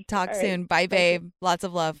much. Talk all soon. Right. Bye, babe. Lots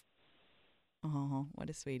of love. Oh, what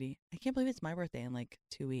a sweetie. I can't believe it's my birthday in like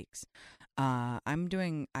 2 weeks. I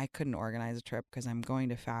couldn't organize a trip because I'm going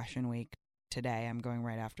to Fashion Week today. I'm going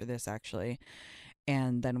right after this, actually.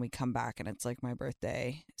 And then we come back and it's like my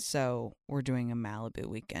birthday. So we're doing a Malibu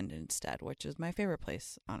weekend instead, which is my favorite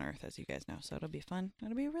place on earth, as you guys know. So it'll be fun.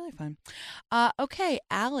 It'll be really fun. Okay,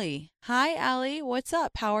 Allie. Hi, Allie. What's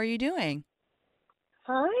up? How are you doing?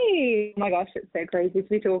 Hi. Oh my gosh, it's so crazy to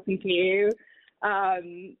be talking to you. How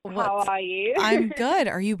are you? I'm good.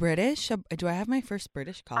 Are you British? Do I have my first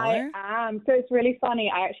British caller? I am. So it's really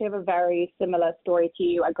funny. I actually have a very similar story to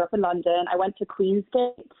you. I grew up in London. I went to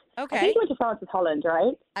Queensgate. Okay. I think you went to Francis Holland,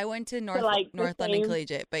 right? I went to North London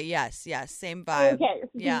Collegiate, but yes, same vibe. Okay,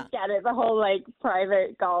 yeah. You get it. The whole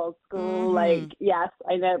private girls' school, yes,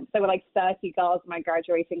 I know. There were 30 girls in my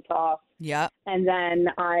graduating class. Yeah. And then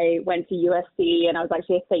I went to USC, and I was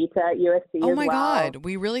actually a theta at USC. Oh my God,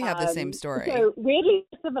 we really have the same story. So really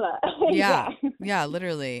similar. Yeah, yeah,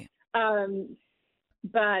 literally. But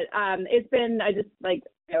it's been, I just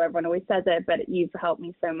everyone always says it, but you've helped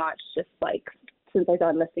me so much, just since I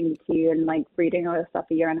started listening to you and like reading all your stuff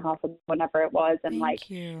a year and a half or whenever it was. And Thank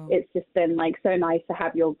you. it's just been like so nice to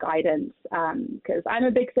have your guidance, because I'm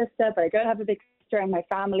a big sister, but I don't have a big sister, and my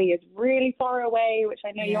family is really far away, which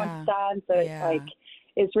I know you understand. So it's like,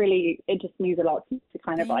 it just means a lot to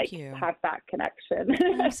kind of like have that connection.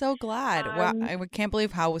 I'm so glad. Wow, I can't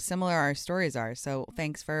believe how similar our stories are. So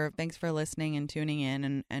thanks for listening and tuning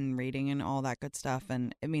in and reading and all that good stuff.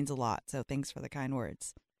 And it means a lot. So thanks for the kind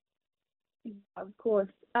words. Of course.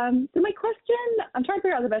 So my question, I'm trying to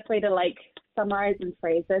figure out the best way to like summarize and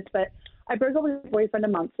phrase this, but I broke up with my boyfriend a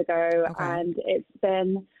month ago, and it's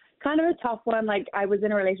been kind of a tough one. Like, I was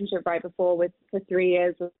in a relationship right before for 3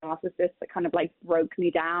 years with a narcissist that kind of like broke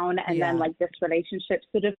me down, and then like this relationship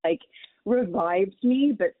sort of like revived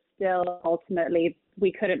me, but still ultimately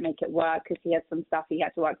we couldn't make it work because he had some stuff he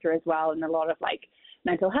had to work through as well, and a lot of like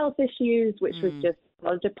mental health issues, which was just a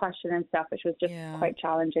lot of depression and stuff, which was just quite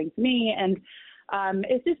challenging for me. And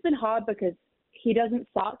it's just been hard because he doesn't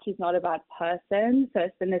suck. He's not a bad person. So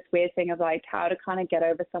it's been this weird thing of like how to kind of get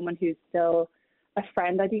over someone who's still a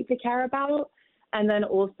friend I deeply care about. And then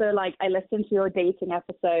also, like, I listened to your dating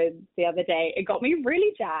episode the other day. It got me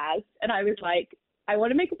really jazzed. And I was like, I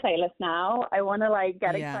want to make a playlist now. I want to like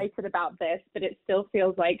get excited about this, but it still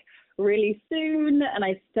feels like really soon. And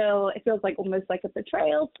it feels like almost like a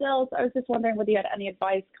betrayal still. So I was just wondering whether you had any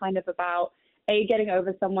advice kind of about getting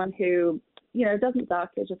over someone who, you know, doesn't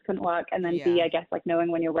suck, it just couldn't work. And then B, I guess like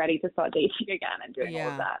knowing when you're ready to start dating again and doing all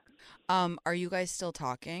of that. Are you guys still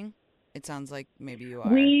talking? It sounds like maybe you are.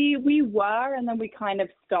 We were, and then we kind of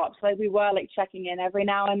stopped. Like, we were like checking in every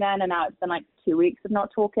now and then, and now it's been like 2 weeks of not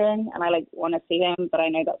talking, and I like want to see him, but I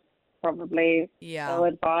know that's probably ill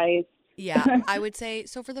advised. Yeah, I would say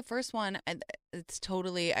so. For the first one, it's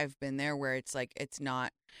totally, I've been there where it's like, it's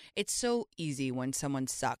so easy when someone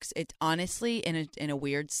sucks. It's honestly in a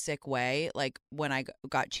weird, sick way. Like when I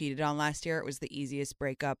got cheated on last year, it was the easiest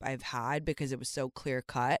breakup I've had because it was so clear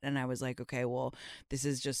cut. And I was like, okay, well, this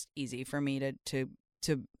is just easy for me to,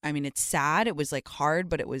 I mean, it's sad. It was like hard,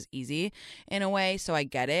 but it was easy in a way. So I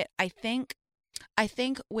get it. I think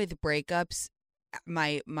with breakups,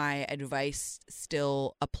 my advice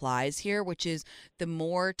still applies here, which is the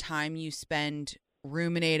more time you spend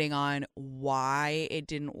ruminating on why it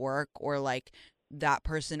didn't work or like that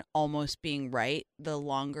person almost being right, the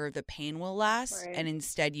longer the pain will last. And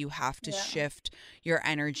instead you have to shift your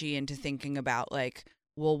energy into thinking about like,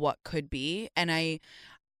 well, what could be? And I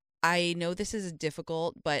know this is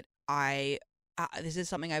difficult, but this is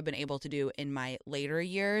something I've been able to do in my later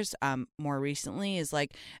years. More recently is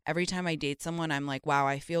like every time I date someone, I'm like, wow,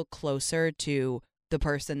 I feel closer to the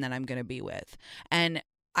person that I'm going to be with. And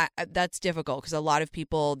that's difficult because a lot of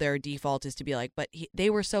people, their default is to be like, but they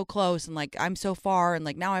were so close and like, I'm so far and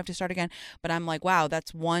like, now I have to start again. But I'm like, wow,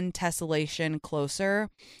 that's one tessellation closer.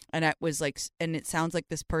 And it was like, and it sounds like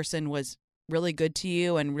this person was really good to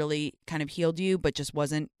you and really kind of healed you, but just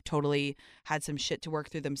wasn't totally, had some shit to work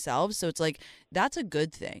through themselves. So it's like, that's a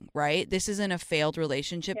good thing, right? This isn't a failed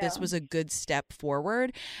relationship. This was a good step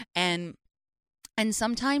forward. And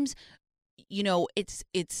sometimes, you know,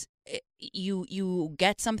 you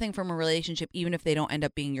get something from a relationship even if they don't end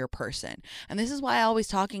up being your person. And this is why I always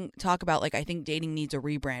talk about like, I think dating needs a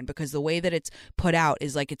rebrand, because the way that it's put out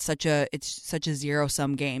is like it's such a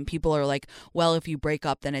zero-sum game. People are like, well, if you break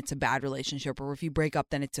up then it's a bad relationship, or if you break up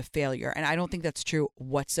then it's a failure. And I don't think that's true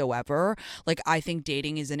whatsoever. Like, I think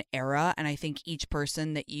dating is an era, and I think each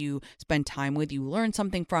person that you spend time with, you learn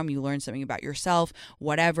something from, you learn something about yourself,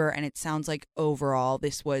 whatever. And it sounds like overall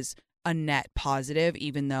this was a net positive,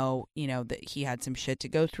 even though, you know, that he had some shit to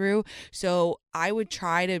go through. So I would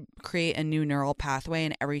try to create a new neural pathway,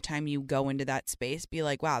 and every time you go into that space, be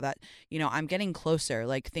like, wow, that, you know, I'm getting closer,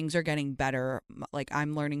 like things are getting better, like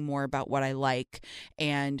I'm learning more about what I like,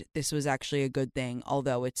 and this was actually a good thing,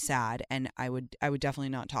 although it's sad. And I would definitely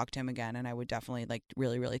not talk to him again, and I would definitely like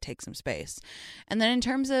really, really take some space. And then in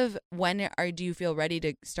terms of do you feel ready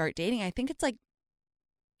to start dating, I think it's like,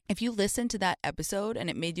 if you listen to that episode and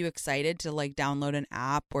it made you excited to like download an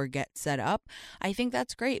app or get set up, I think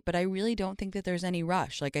that's great. But I really don't think that there's any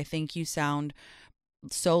rush. Like, I think you sound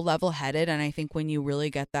so level-headed, and I think when you really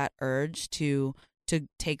get that urge to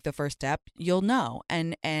take the first step, you'll know.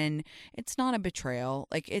 And it's not a betrayal.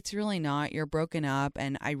 Like, it's really not. You're broken up,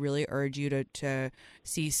 and I really urge you to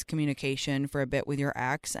cease communication for a bit with your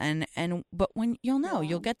ex. But when you'll know,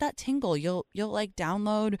 you'll get that tingle. You'll like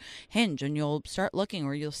download Hinge, and you'll start looking,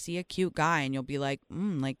 or you'll see a cute guy and you'll be like,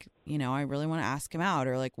 like, you know, I really want to ask him out,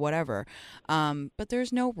 or like whatever. But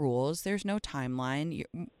there's no rules. There's no timeline.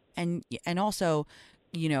 And also,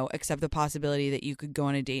 accept the possibility that you could go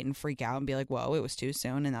on a date and freak out and be like, whoa, it was too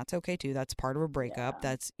soon. And that's okay too. That's part of a breakup. Yeah.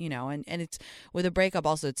 That's, and it's with a breakup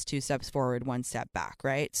also, it's 2 steps forward, 1 step back.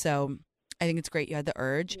 Right. So I think it's great you had the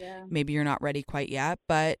urge. Yeah. Maybe you're not ready quite yet,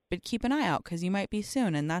 but keep an eye out because you might be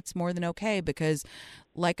soon. And that's more than okay because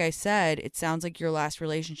like I said, it sounds like your last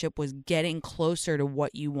relationship was getting closer to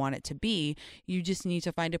what you want it to be. You just need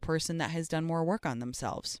to find a person that has done more work on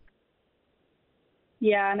themselves.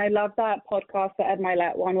 Yeah, and I love that podcast, the Ed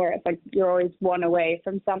Milet one, where it's like you're always one away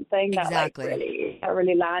from something. Exactly. That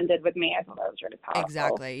really landed with me. I thought that was really powerful.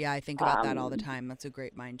 Exactly. Yeah, I think about that all the time. That's a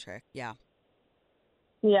great mind trick. Yeah.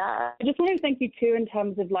 Yeah, I just wanted to thank you too in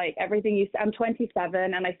terms of like everything you said. I'm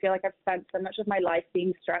 27 and I feel like I've spent so much of my life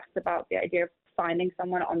being stressed about the idea of finding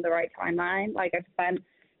someone on the right timeline. Like I've spent,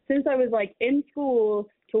 since I was like in school,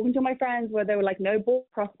 talking to my friends where there were like no ball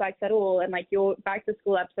prospects at all. And like your back to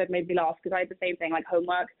school episode made me laugh because I had the same thing. Like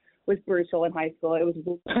homework was brutal in high school. It was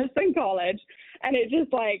worse in college. And it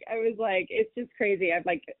just like, I was like, it's just crazy. I've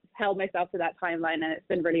like held myself to that timeline and it's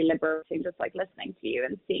been really liberating just like listening to you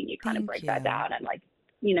and seeing you kind of break that down and like,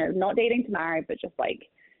 not dating to marry, but just like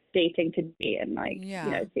dating to be and like,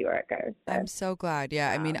 see where it goes. So, I'm so glad.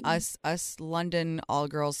 Yeah. I mean, us London all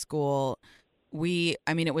girls school,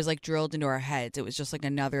 it was like drilled into our heads. It was just like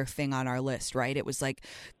another thing on our list, right? It was like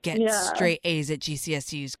get straight A's at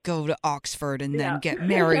GCSEs, go to Oxford, and then get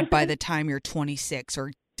married by the time you're 26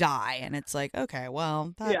 or die. And it's like, okay,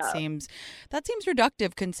 well, that seems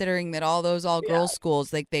reductive considering that all those all girls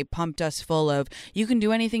schools, like they pumped us full of you can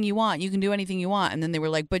do anything you want, and then they were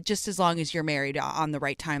like, but just as long as you're married on the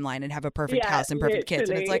right timeline and have a perfect house and perfect kids.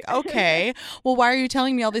 And it's like, okay, well, why are you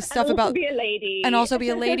telling me all this stuff about be a lady and also be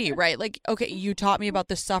a lady, right? Like, okay, you taught me about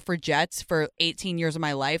the suffragettes for 18 years of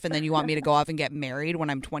my life and then you want me to go off and get married when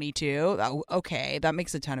I'm 22. Okay, that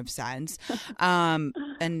makes a ton of sense.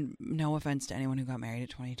 And no offense to anyone who got married at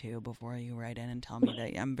 22 before you write in and tell me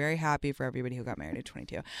that. I'm very happy for everybody who got married at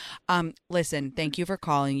 22. Listen, thank you for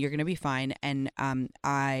calling. You're going to be fine. And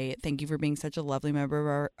I thank you for being such a lovely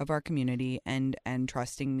member of our community and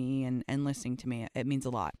trusting me and listening to me. It means a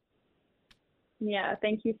lot. Yeah,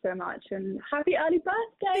 thank you so much. And happy early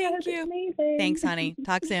birthday. Thank you. It's amazing. Thanks, honey.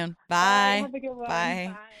 Talk soon. Bye. Have a good one.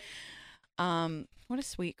 Bye. What a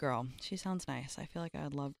sweet girl. She sounds nice. I feel like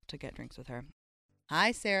I'd love to get drinks with her.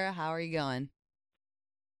 Hi, Sarah. How are you going?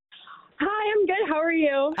 Hi, I'm good. How are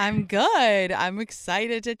you? I'm good. I'm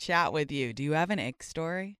excited to chat with you. Do you have an ick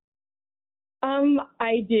story?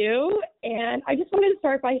 I do. And I just wanted to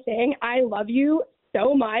start by saying I love you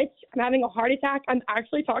so much. I'm having a heart attack. I'm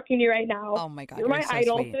actually talking to you right now. Oh, my God. You're my so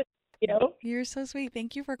idol. Sweet. You're so sweet.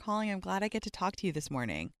 Thank you for calling. I'm glad I get to talk to you this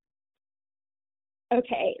morning.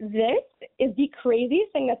 Okay, this is the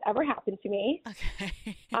craziest thing that's ever happened to me.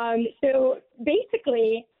 Okay. So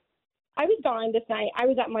basically, I was gone this night. I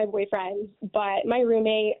was at my boyfriend's, but my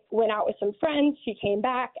roommate went out with some friends. She came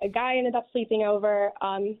back. A guy ended up sleeping over.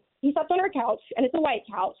 He slept on our couch, and it's a white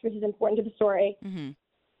couch, which is important to the story. Mm-hmm.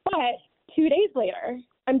 But 2 days later,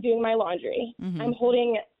 I'm doing my laundry. Mm-hmm. I'm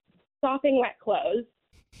holding sopping wet clothes,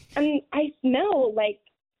 and I smell like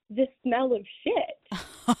this smell of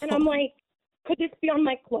shit. And I'm like, could this be on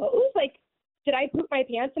my clothes? Like, did I poop my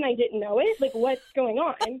pants and I didn't know it? Like, what's going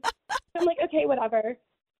on? So I'm like, okay, whatever.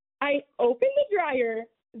 I open the dryer.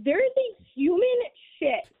 There is a human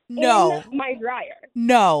shit in my dryer.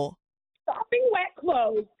 No. Sopping wet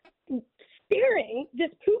clothes, staring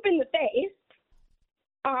this poop in the face.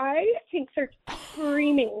 I think they're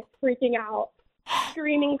screaming, freaking out,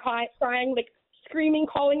 screaming, crying, like screaming,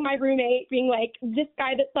 calling my roommate, being like, this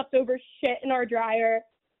guy that slept over shit in our dryer.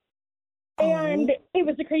 And it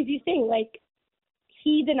was the craziest thing. Like,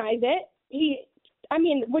 he denies it.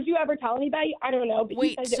 Would you ever tell anybody? I don't know, but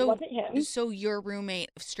he says it wasn't him. So your roommate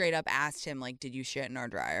straight up asked him, like, did you shit in our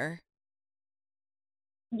dryer?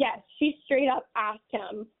 Yes, she straight up asked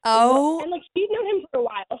him. Oh. And, like, she's known him for a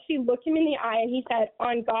while. She looked him in the eye, and he said,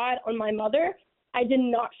 on God, on my mother, I did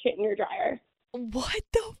not shit in your dryer. What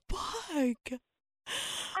the fuck?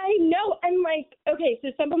 I know. I'm like, okay, so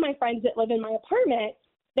some of my friends that live in my apartment,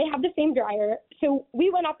 they have the same dryer. So we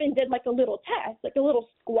went up and did, like, a little test, like a little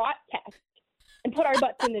squat test, and put our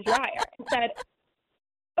butts in the dryer and said,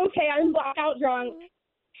 okay, I'm blackout drunk.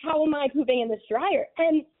 How am I pooping in this dryer?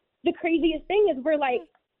 And the craziest thing is we're like,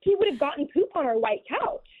 he would have gotten poop on our white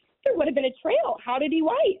couch. There would have been a trail. How did he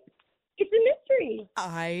wipe? It's a mystery.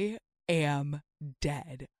 I am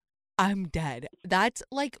dead. I'm dead. That's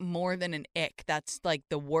like more than an ick. That's like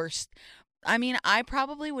the worst. I mean, I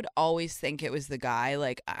probably would always think it was the guy.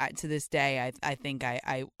 Like to this day, I think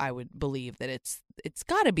I would believe that it's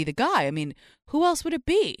got to be the guy. I mean, who else would it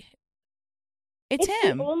be? It's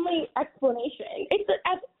him. The only explanation.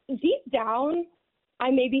 Deep down,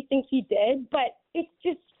 I maybe think he did, but it's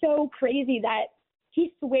just so crazy that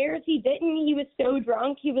he swears he didn't. He was so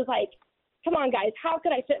drunk. He was like, come on, guys, how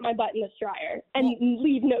could I fit my butt in this dryer and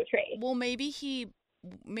leave no trace? Well, maybe he,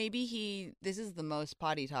 this is the most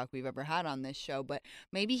potty talk we've ever had on this show, but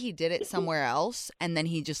maybe he did it somewhere else and then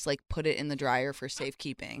he just like put it in the dryer for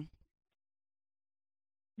safekeeping.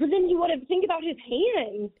 But then he would have, think about his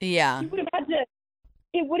hands. Yeah. He would have had to,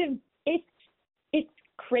 it's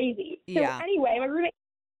crazy. So anyway, my roommate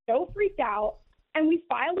was so freaked out and we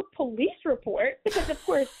filed a police report because of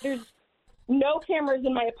course there's no cameras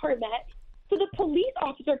in my apartment. So the police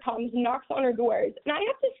officer comes and knocks on our doors, and I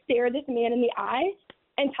have to stare this man in the eye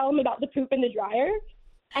and tell him about the poop in the dryer.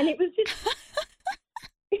 And it was just,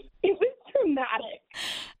 it was traumatic.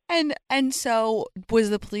 And so was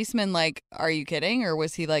the policeman like, are you kidding? Or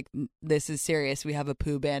was he like, this is serious. We have a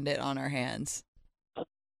poo bandit on our hands.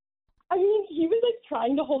 I mean, he was like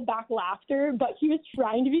trying to hold back laughter, but he was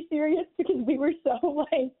trying to be serious because we were so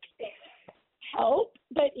like, help.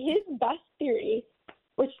 But his best theory,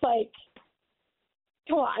 which like,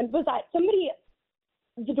 come on, was that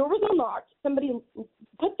the door was unlocked, somebody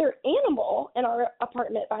put their animal in our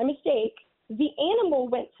apartment by mistake, the animal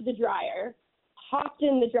went to the dryer, hopped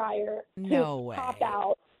in the dryer, popped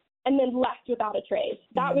out, and then left without a trace.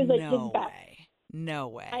 That was like his best. No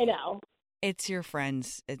way. I know. It's your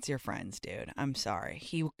friends, dude. I'm sorry.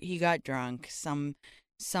 He got drunk.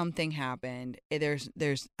 Something happened.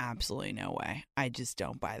 There's absolutely no way. I just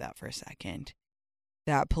don't buy that for a second.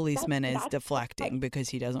 That policeman is deflecting because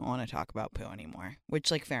he doesn't want to talk about poo anymore, which,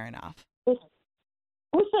 like, fair enough. Which,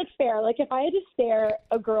 like, fair. Like, if I had to stare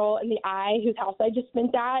a girl in the eye whose house I just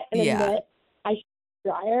spent at and admit I should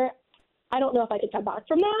dryer, I don't know if I could come back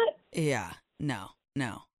from that. Yeah. No.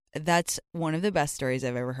 That's one of the best stories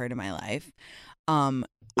I've ever heard in my life.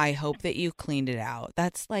 I hope that you cleaned it out.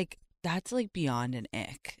 That's like beyond an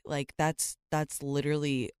ick. Like that's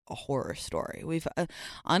literally a horror story. We've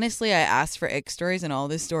honestly, I asked for ick stories and all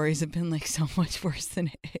the stories have been like so much worse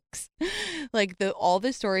than icks. Like all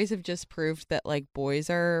the stories have just proved that like boys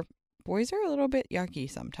are a little bit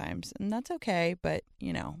yucky sometimes, and that's okay, but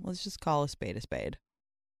you know, let's just call a spade a spade.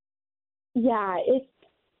 Yeah,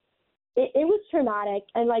 it was traumatic,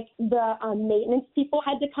 and like the maintenance people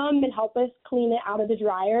had to come and help us clean it out of the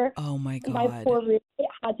dryer. Oh my god! My poor roommate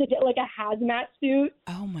had to get like a hazmat suit.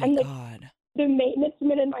 Oh my god! The maintenance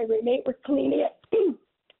men and my roommate were cleaning it,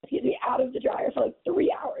 out of the dryer for like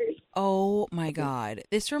 3 hours. Oh my god!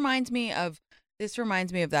 This reminds me of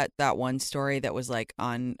that one story that was like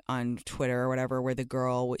on Twitter or whatever, where the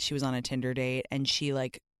girl, she was on a Tinder date and she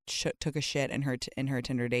like took a shit in her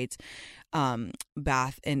Tinder date's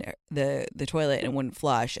bath in the toilet and wouldn't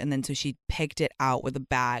flush, and then so she picked it out with a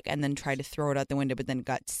bag and then tried to throw it out the window, but then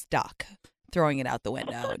got stuck throwing it out the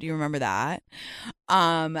window. Do you remember that?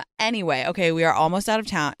 Anyway, okay, we are almost out of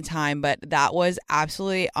time, but that was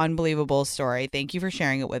absolutely unbelievable story. Thank you for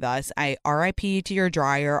sharing it with us. I RIP to your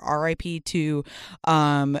dryer, RIP to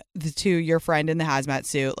your friend in the hazmat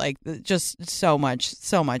suit. Like, just so much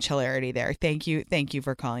hilarity there. Thank you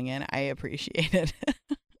for calling in. I appreciate it.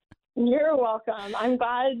 You're welcome. I'm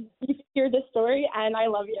glad you hear this story, and I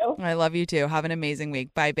love you. I love you too. Have an amazing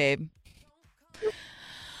week. Bye, babe.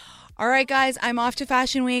 All right, guys, I'm off to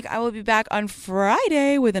Fashion Week. I will be back on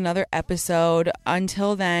Friday with another episode.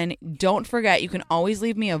 Until then, don't forget, you can always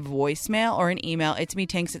leave me a voicemail or an email. It's me,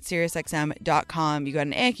 Tinx at SiriusXM.com. You got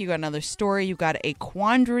an ick, you got another story, you got a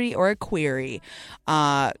quandary or a query.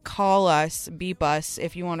 Call us, beep us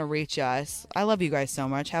if you want to reach us. I love you guys so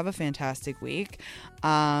much. Have a fantastic week.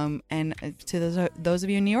 And to those of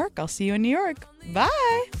you in New York, I'll see you in New York.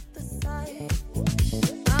 Bye.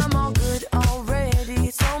 I'm all good already,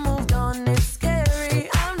 so moved on, it's scary.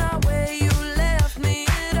 I'm not where you left me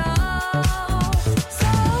at all. So,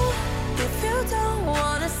 if you don't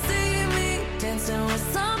wanna see me dancing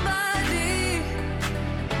with somebody,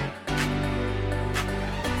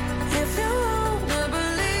 if you wanna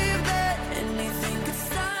believe that anything could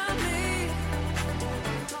stop me,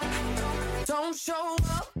 don't show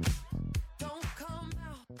up.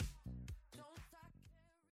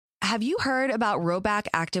 Have you heard about Rhoback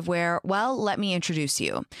Activewear? Well, let me introduce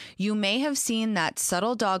you. You may have seen that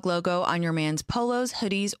subtle dog logo on your man's polos,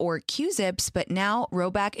 hoodies, or Q-zips, but now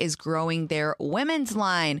Rhoback is growing their women's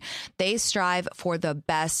line. They strive for the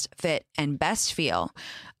best fit and best feel.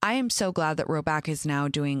 I am so glad that Rhoback is now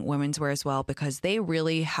doing women's wear as well, because they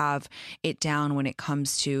really have it down when it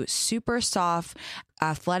comes to super soft,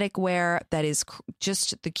 athletic wear that is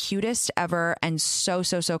just the cutest ever and so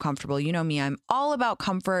comfortable. You know me, I'm all about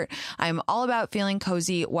comfort. I'm all about feeling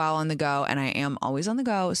cozy while on the go, and I am always on the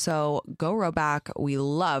go. So go Rhoback. We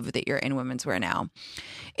love that you're in women's wear now.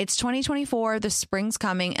 It's 2024, the spring's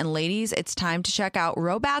coming, and ladies, it's time to check out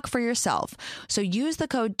Rhoback for yourself. So use the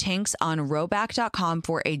code TINX on rhoback.com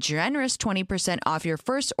for a generous 20% off your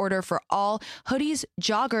first order for all hoodies,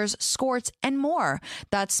 joggers, skirts, and more.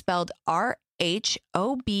 That's spelled RHOBACK.com.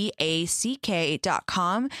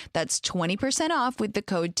 That's 20% off with the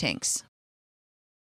code TINX.